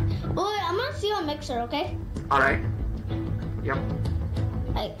 Oh, wait, I'm gonna see on Mixer, okay? Alright. Yep.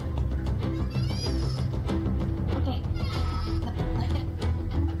 Like. Okay.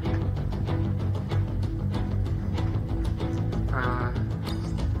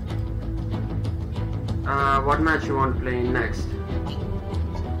 What match you want to play next?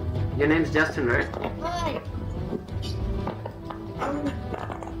 Your name's Justin, right? Alright.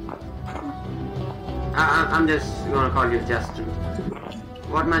 I'm just gonna call you Justin.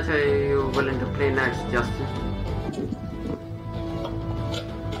 What match are you willing to play next, Justin?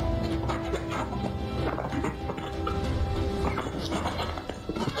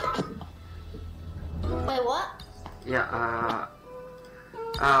 Wait, what? Yeah,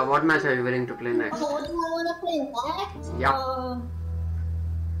 what match are you willing to play next? Oh, what do I wanna play next? Yeah.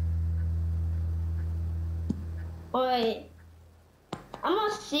 Wait. I'm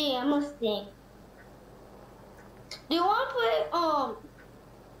gonna see. Do you wanna play,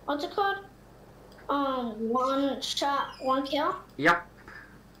 what's it called? One shot, one kill? Yep.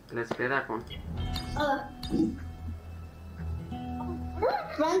 Let's play that one. My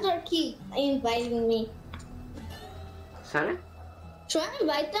friends are keep inviting me. Sorry? Should I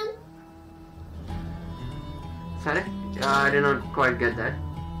invite them? Sorry? I did not quite get that.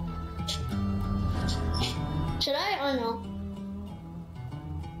 Should I or no?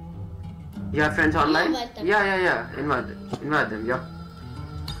 You have friends online? invite them. Yeah. Invite them, yep.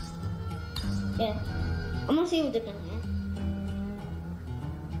 Yeah. I'm gonna see what they're gonna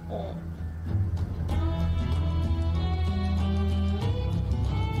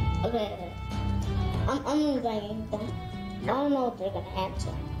okay. I'm inviting them. I don't know what they're gonna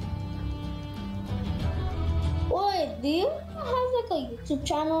answer. Wait, do you have like a YouTube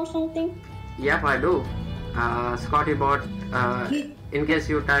channel or something? Yep, I do. ScottyBot, in case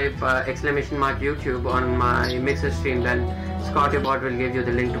you type exclamation mark YouTube on my Mixer stream, then ScottyBot will give you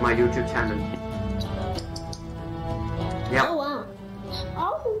the link to my YouTube channel. Yep. Oh wow.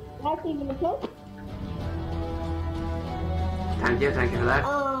 Oh, that's even good. Thank you for that.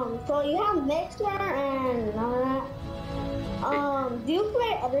 So you have Mixer and all that. Do you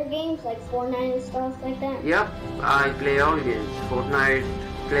play other games like Fortnite and stuff like that? Yep, I play all games. Fortnite,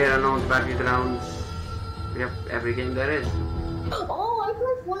 PlayerUnknown's Battlegrounds. Yep, every game there is. Oh, I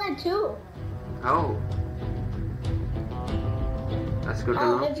play Fortnite too. Oh. That's good to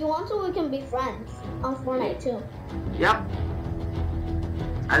know. If you want to, we can be friends on Fortnite too. Yep.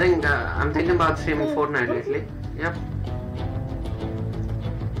 I think I'm thinking about streaming Fortnite lately. Yep.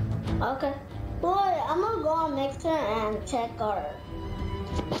 Okay. Boy, I'm gonna go on Mixer and check our.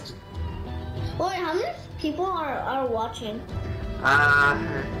 Boy, how many people are watching?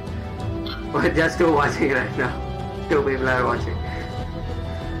 We're just two watching right now. Two people are watching.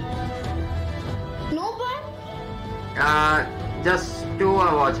 Nobody? Just two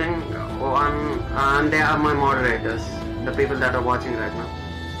are watching. One, and they are my moderators. The people that are watching right now.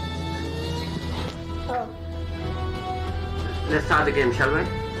 Oh. Let's start the game, shall we?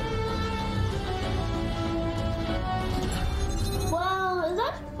 Well, is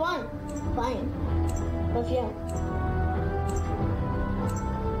that fun? Fine. But yeah.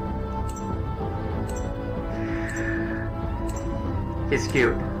 He's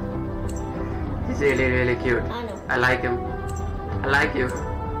cute. He's really, really cute. I know. I like him. I like you.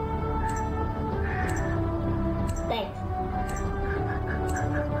 Thanks.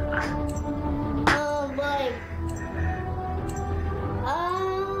 Like,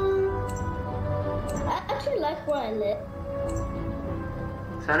 I actually like where I live.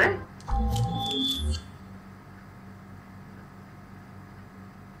 Sorry?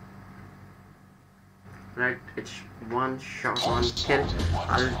 Right, it's one shot, one kill.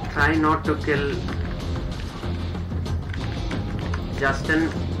 I'll try not to kill Justin,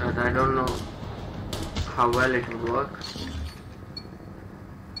 but I don't know how well it will work.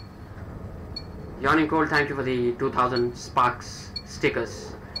 Yawning Cold, thank you for the 2000 Sparks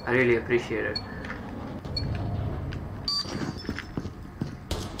stickers. I really appreciate it.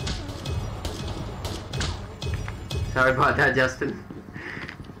 Sorry about that, Justin.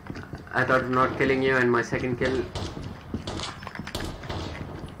 I thought of not killing you, and my second kill.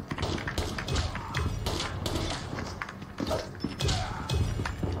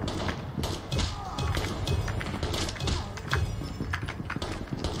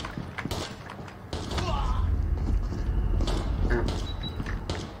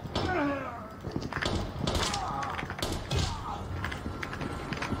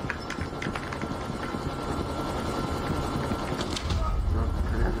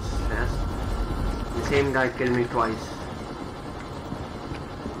 Same guy killed me twice.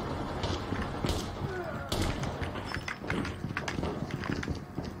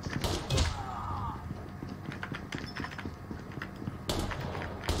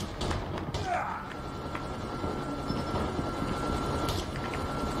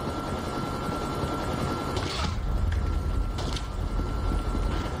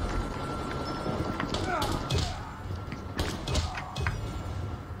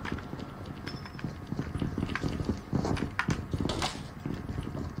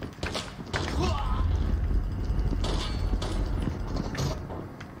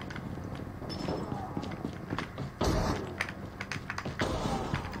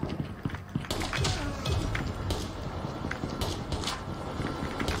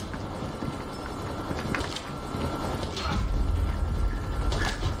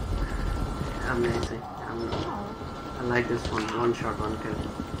 Amazing. I like this one shot, one kill.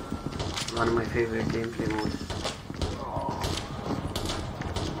 One of my favorite gameplay modes.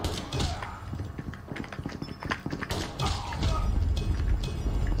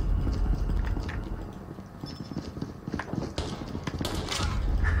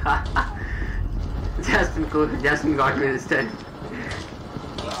 Justin got me this time.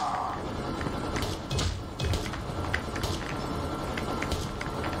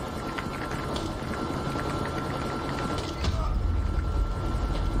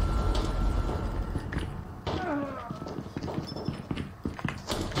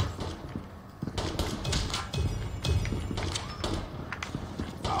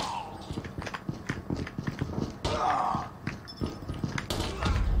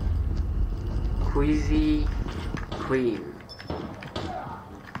 Queasy Queen.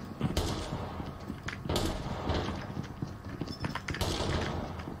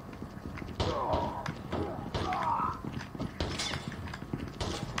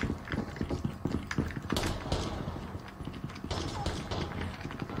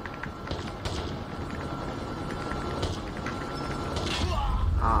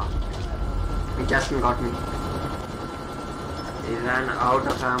 He just got me. He ran out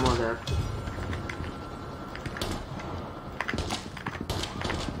of ammo there.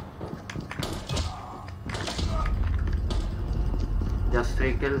 Just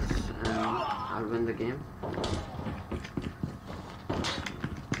 3 kills and I'll win the game.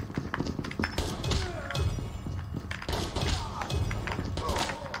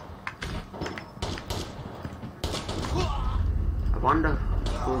 I wonder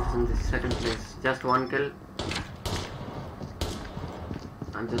who's in the second place. Just 1 kill.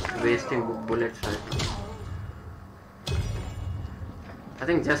 I'm just wasting bullets right now. I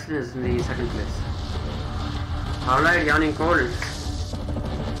think Justin is in the second place. Alright, yawning cold.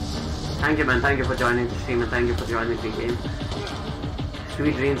 Thank you, man. Thank you for joining the stream and thank you for joining the game.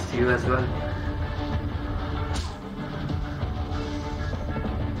 Sweet dreams to you as well.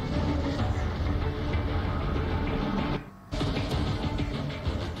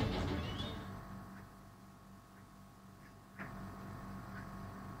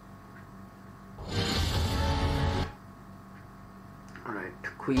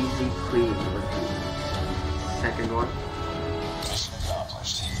 Queasy Queen was the second one. Mission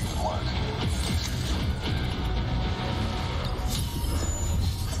accomplished. Good work.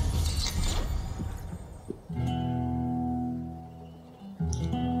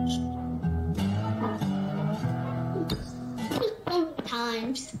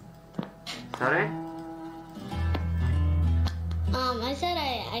 Times. Sorry? I said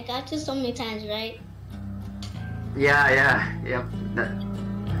I got you so many times, right? Yep.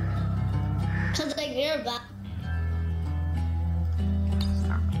 Cause like you're back.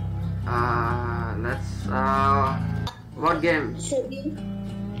 What game? Should you?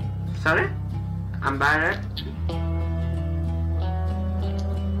 Sorry? I'm bad at?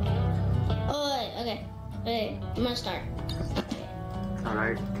 Oh, wait, okay. Okay, I'm gonna start.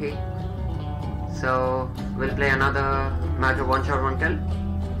 Alright, okay. So, we'll play another match of one shot, one kill.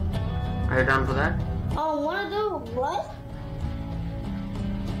 Are you done for that? Wanna do what?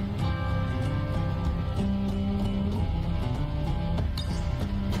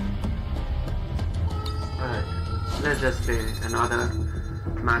 Alright, let's just play another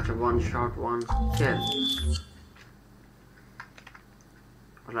match of one shot, one kill.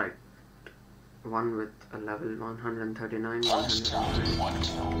 Alright, one with a level 139, First count, 120. 1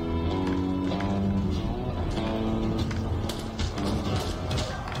 kill.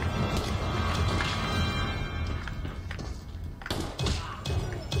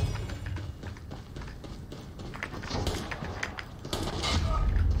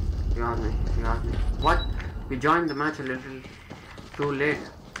 You heard me. What? We joined the match a little too late.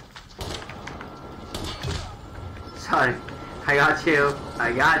 Sorry. I got you.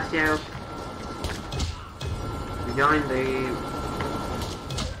 We joined the...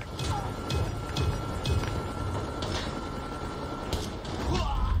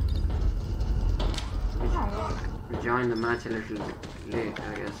 We joined the match a little late,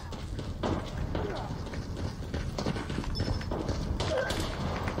 I guess.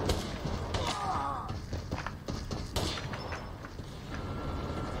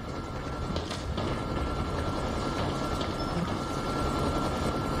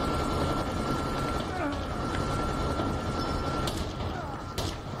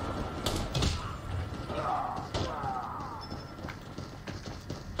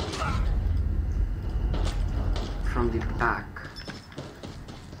 From the back.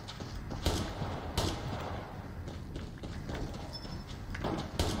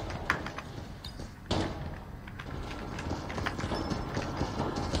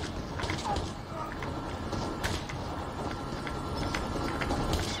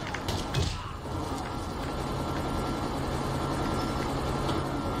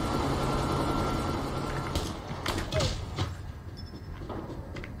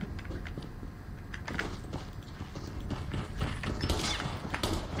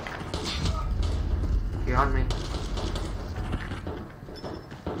 You heard me.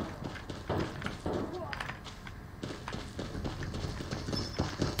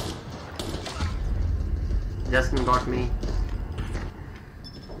 Justin got me.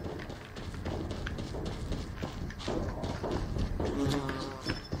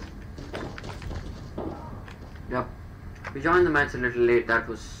 Yep. We joined the match a little late. That's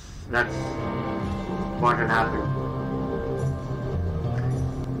what had happened.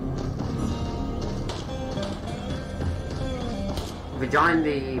 We joined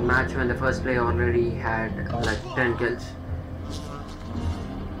the match when the first player already had like 10 kills.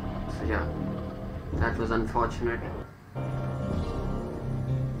 So yeah, that was unfortunate.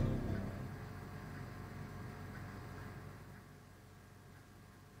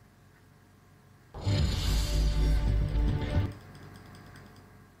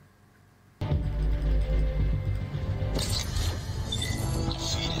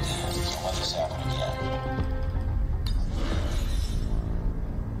 Defeated. Can't let this happen again.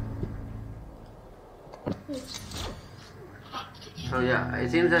 So yeah, it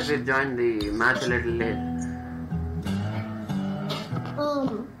seems that we've joined the match a little late.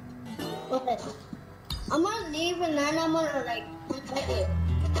 Okay. I'm gonna leave and then I'm gonna like invite you.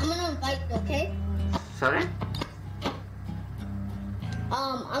 I'm gonna invite you, okay? Sorry?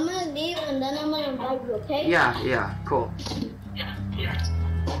 I'm gonna leave and then I'm gonna invite you, okay? Yeah, cool.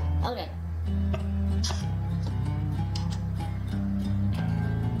 Okay.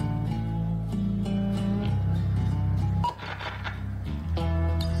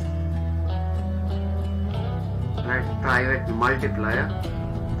 Right, private multiplayer.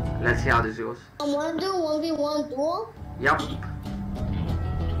 Let's see how this goes. Wanna do 1v1 duel? Yup. Okay.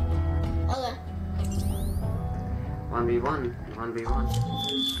 1v1.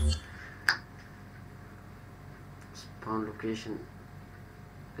 Spawn location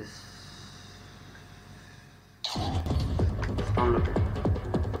is spawn location.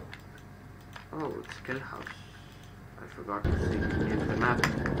 Oh, it's kill house. I forgot to see in the map.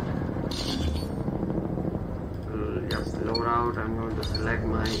 Yep, loadout. I'm going to select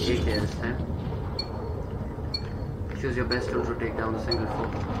my AK this time. Choose your best tool to take down a single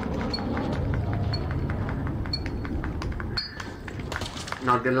foe.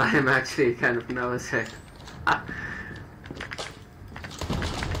 Not gonna lie, I'm actually kind of nervous here.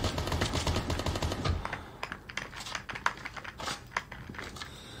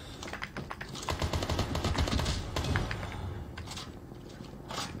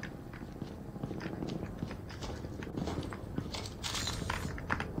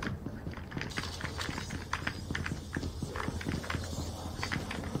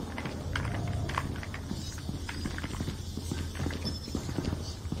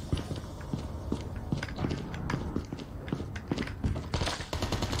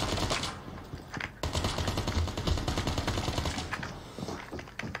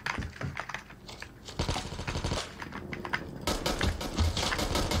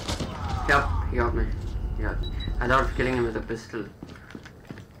 Yep, he got me. Yeah, I thought of killing him with a pistol.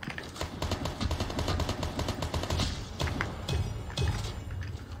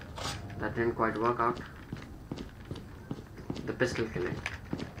 That didn't quite work out. The pistol killing.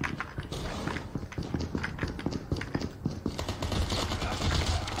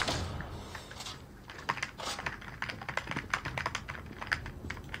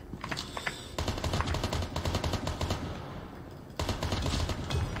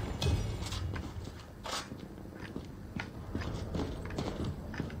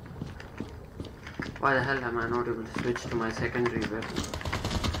 Why the hell am I not able to switch to my secondary weapon?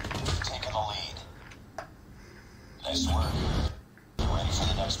 Taking the lead. Nice work. Ready for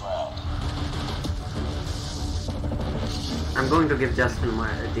the next round. I'm going to give Justin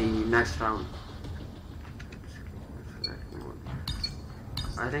the next round.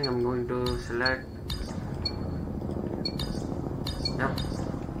 I think I'm going to select. Yep.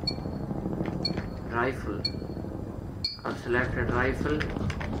 Rifle. I've selected rifle.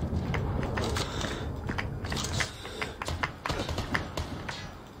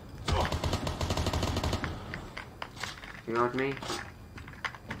 He got me.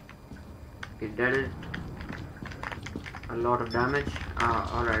 He dealt a lot of damage.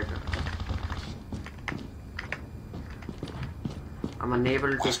 Alright. I'm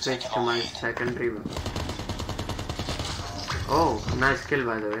unable to switch to my secondary. Oh, nice kill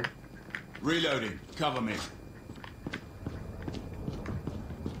by the way. Reloading. Cover me.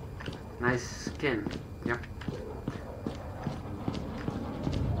 Nice skin. Yep.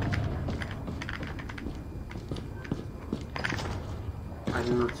 I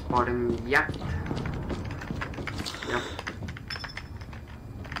did not spot him yet. Yep.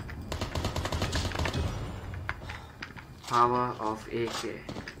 Power of AK.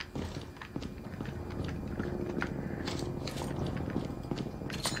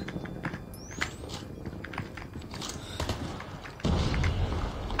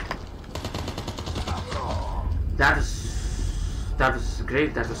 That was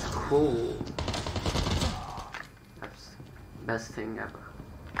great. That was cool. That's the best thing ever.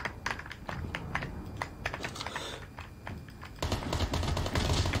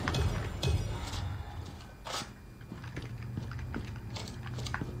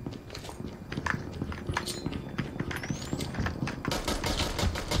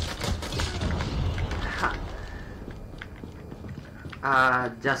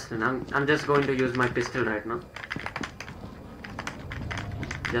 Justin, I'm just going to use my pistol right now.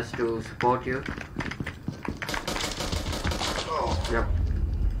 Just to support you. Yep.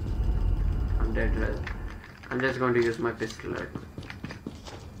 I'm dead red. I'm just going to use my pistol right now.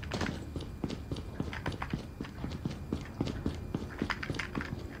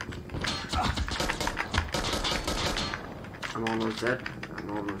 I'm almost dead.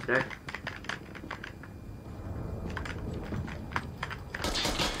 I'm almost dead.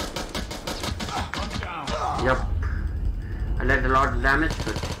 Yep. I did a lot of damage,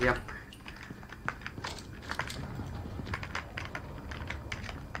 but yep.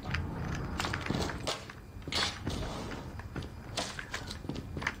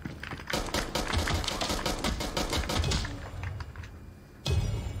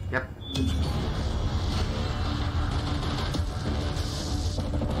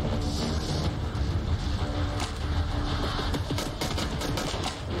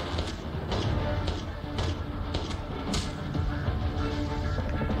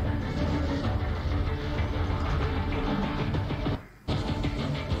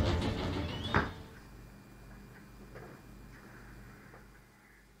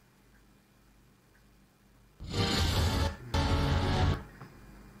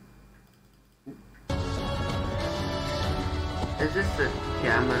 Is this the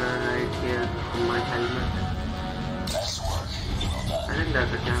camera right here on my helmet? Nice work. Well done. I think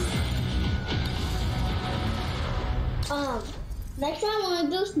that's a camera. Next time I wanna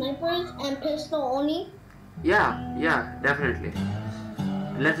do snipers and pistol only. Yeah, definitely.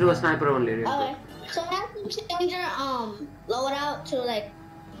 Let's do a sniper only. Real Okay. So I have to change your loadout to like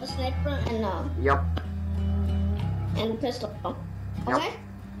a sniper and Yup. pistol. Okay?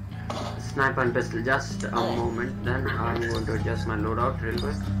 Sniper and pistol. Just a Okay. moment. Then I'm going to adjust my loadout real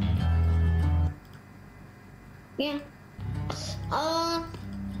quick. Yeah. I'll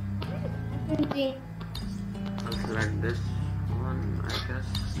select this one, I guess.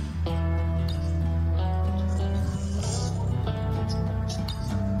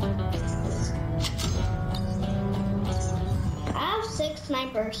 I have 6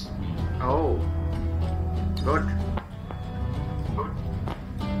 snipers. Oh, good.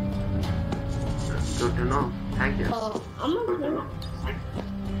 That's good to know. Thank you. I'm gonna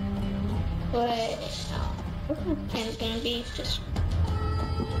wait. What's my plan gonna be? Just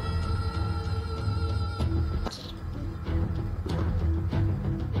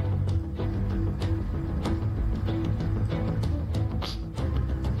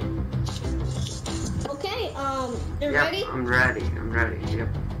okay. You're Yep, ready? I'm ready. Yep.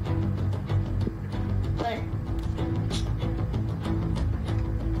 Wait.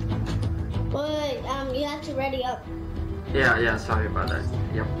 You have to ready up. Yeah, sorry about that.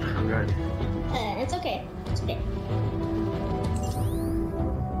 Yep, I'm ready. It's okay. It's okay.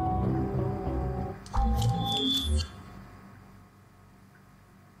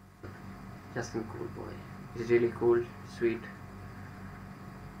 Justin, cool boy. He's really cool, sweet.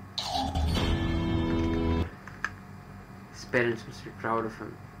 His parents must be proud of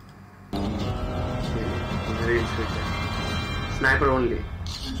him. He's a really sweet guy. Sniper only.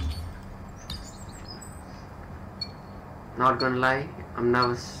 Not gonna lie, I'm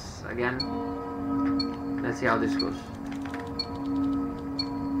nervous again. Let's see how this goes.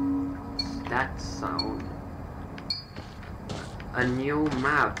 That sound. A new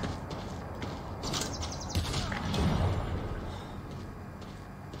map.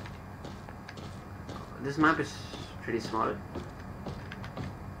 This map is pretty small.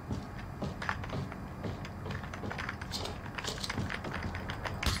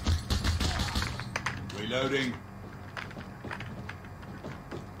 Reloading.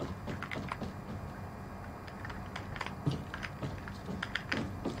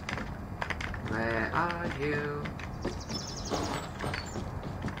 Where are you?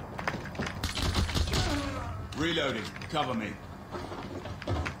 Reloading. Cover me.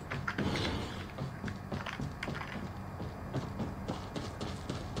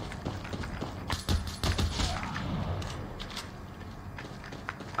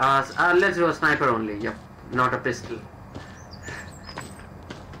 Let's do a sniper only. Yep, not a pistol.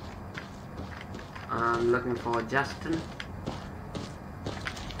 I'm looking for Justin.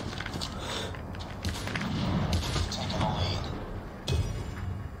 Taking the lead.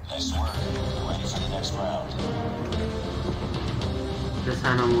 Nice work. Ready for the next round. This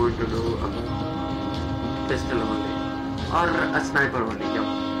time I'm going to do a pistol only, or a sniper only. Yep,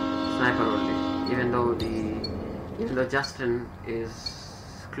 sniper only. Even though Justin is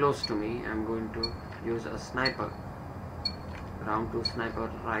close to me, I'm going to use a sniper. Round 2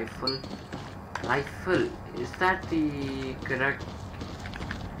 sniper rifle. Rifle, is that the correct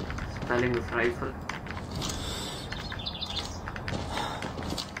spelling of rifle?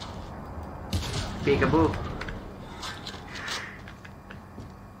 Peekaboo.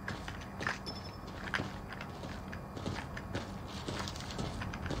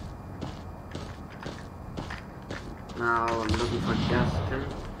 Now I'm looking for Justin.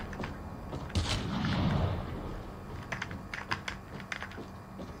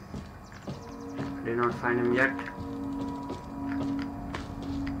 Did not find him yet.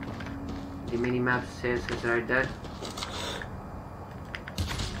 The mini-map says it's right there.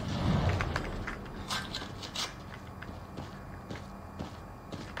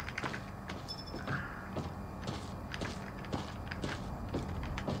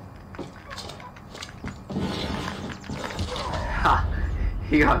 Ha!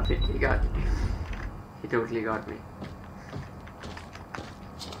 He got me. He totally got me.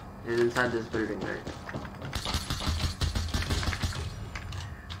 He's inside this building, right?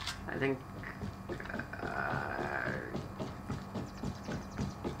 I think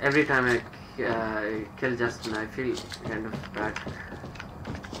every time I kill Justin, I feel kind of bad.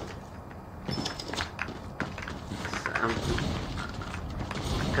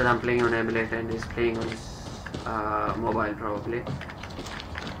 Because I'm playing on emulator and he's playing on his mobile probably.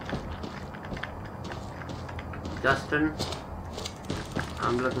 Justin,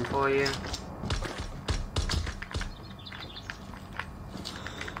 I'm looking for you.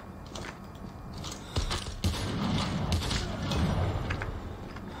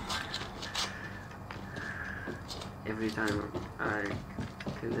 Every time I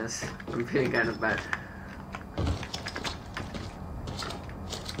kill this, I'm feeling kind of bad.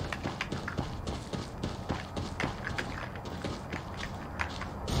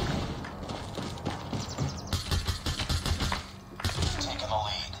 Taking the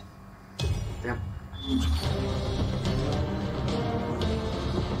lead. Yep.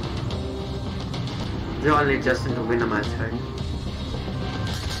 You only just to win a match, right?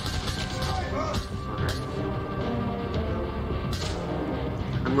 Alright.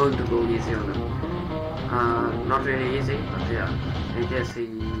 I'm going to go easy on him. Not really easy, but yeah. In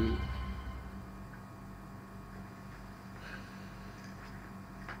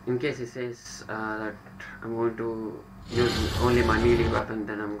case he says that I'm going to use only my melee weapon,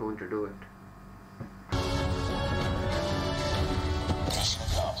 then I'm going to do it. Mission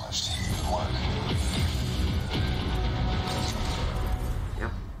accomplished. Good work.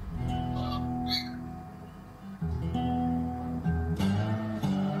 Yep.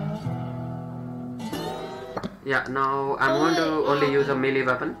 Yeah, now I'm going to only use a melee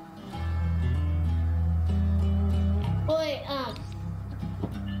weapon. Boy,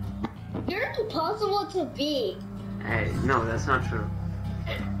 you're impossible to beat. Hey, no, that's not true.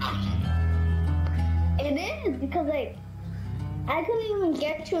 It is because like I couldn't even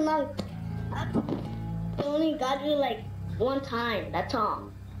get you like I only got you like one time. That's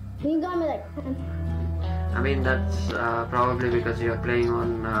all. You got me like 10 times. I mean, that's probably because you're playing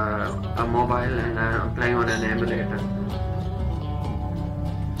on a mobile and I'm playing on an emulator.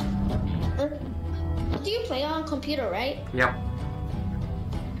 Do you play on computer, right? Yep.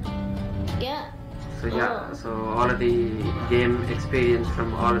 Yeah. So yeah, so all of the game experience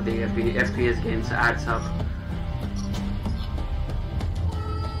from all of the FPS games adds up.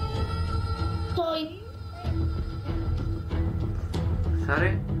 So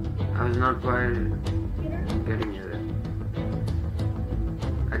Sorry? I was not quite getting you there.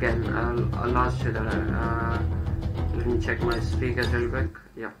 Again, I lost you there. Let me check my speakers real quick.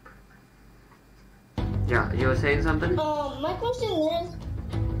 Yep. Yeah, you were saying something? my question is,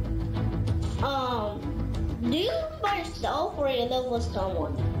 do you live by yourself or you live with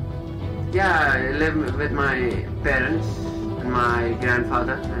someone? Yeah, I live with my parents, and my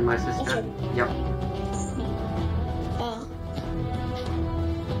grandfather, and my sister. Okay. Yep.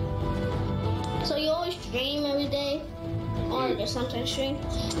 So you always stream every day, or just sometimes stream?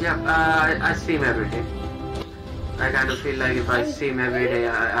 Yep, I stream every day. I kind of feel like if I stream every day,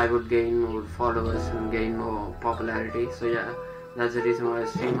 I would gain more followers and gain more popularity. So yeah, that's the reason why I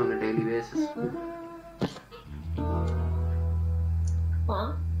stream on a daily basis.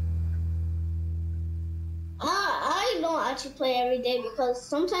 Wow. I don't actually play every day because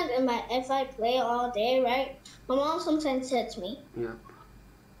sometimes if I play all day, right, my mom sometimes hits me. Yep.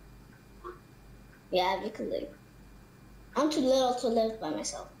 Yeah, because like, I'm too little to live by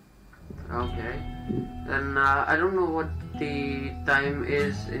myself. Okay. And I don't know what the time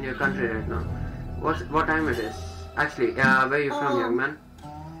is in your country right now. What time it is? Actually, where are you from, young man?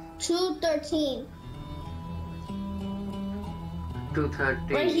 2:13.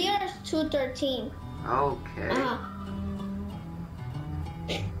 2:30. Right here is 2:13. Okay.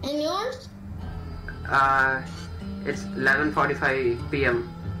 And yours? It's 11:45 p.m.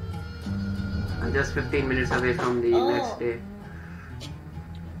 I'm just 15 minutes away from the next day.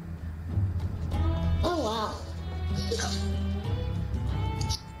 Oh wow.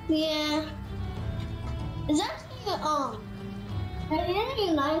 Yeah. Is that are there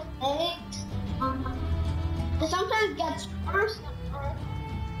any nice eggs? It sometimes gets worse.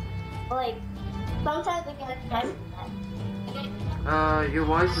 Like sometimes it gets better. Your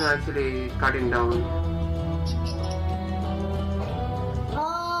voice is actually cutting down.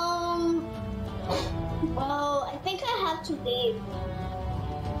 Well, I think I have to leave.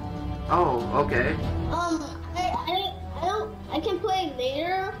 Oh, okay. I can play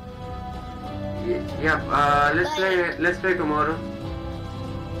later. Yep. Let's play tomorrow.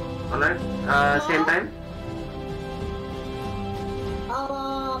 All right. Same time.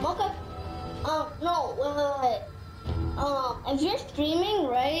 Okay. No, wait. If you're streaming,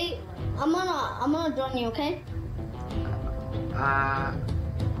 right? I'm gonna join you, okay?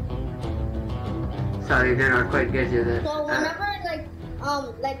 Sorry, did not quite get you there. So whenever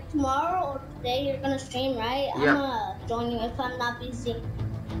like tomorrow or today you're gonna stream, right? I'm Yeah. gonna join you if I'm not busy.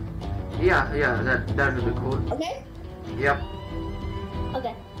 Yeah, that would be cool. Okay? Yep.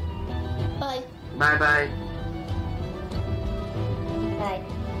 Okay. Bye. Bye. Right.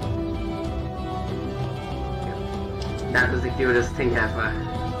 That was the cutest thing ever.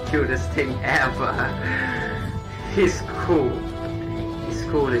 Cutest thing ever. He's cool. He's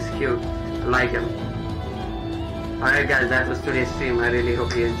cool, he's cute. I like him. Alright guys, that was today's stream. I really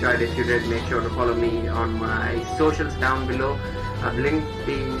hope you enjoyed. If you did, make sure to follow me on my socials down below. I've linked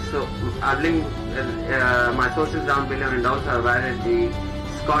my socials down below, and also I've added the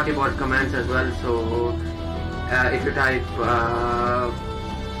Scotty bot commands as well. So if you type !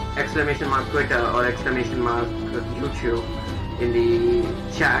 Twitter or ! YouTube in the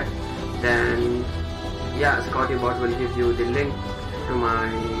chat, then yeah, Scotty bot will give you the link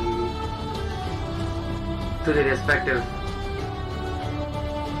to the respective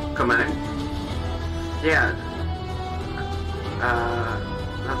command. Yeah,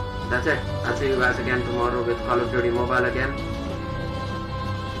 that's it. I'll see you guys again tomorrow with Call of Duty Mobile again.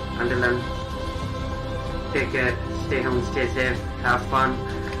 Until then, take care, stay home, stay safe, have fun,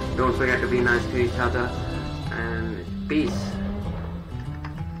 don't forget to be nice to each other, and peace.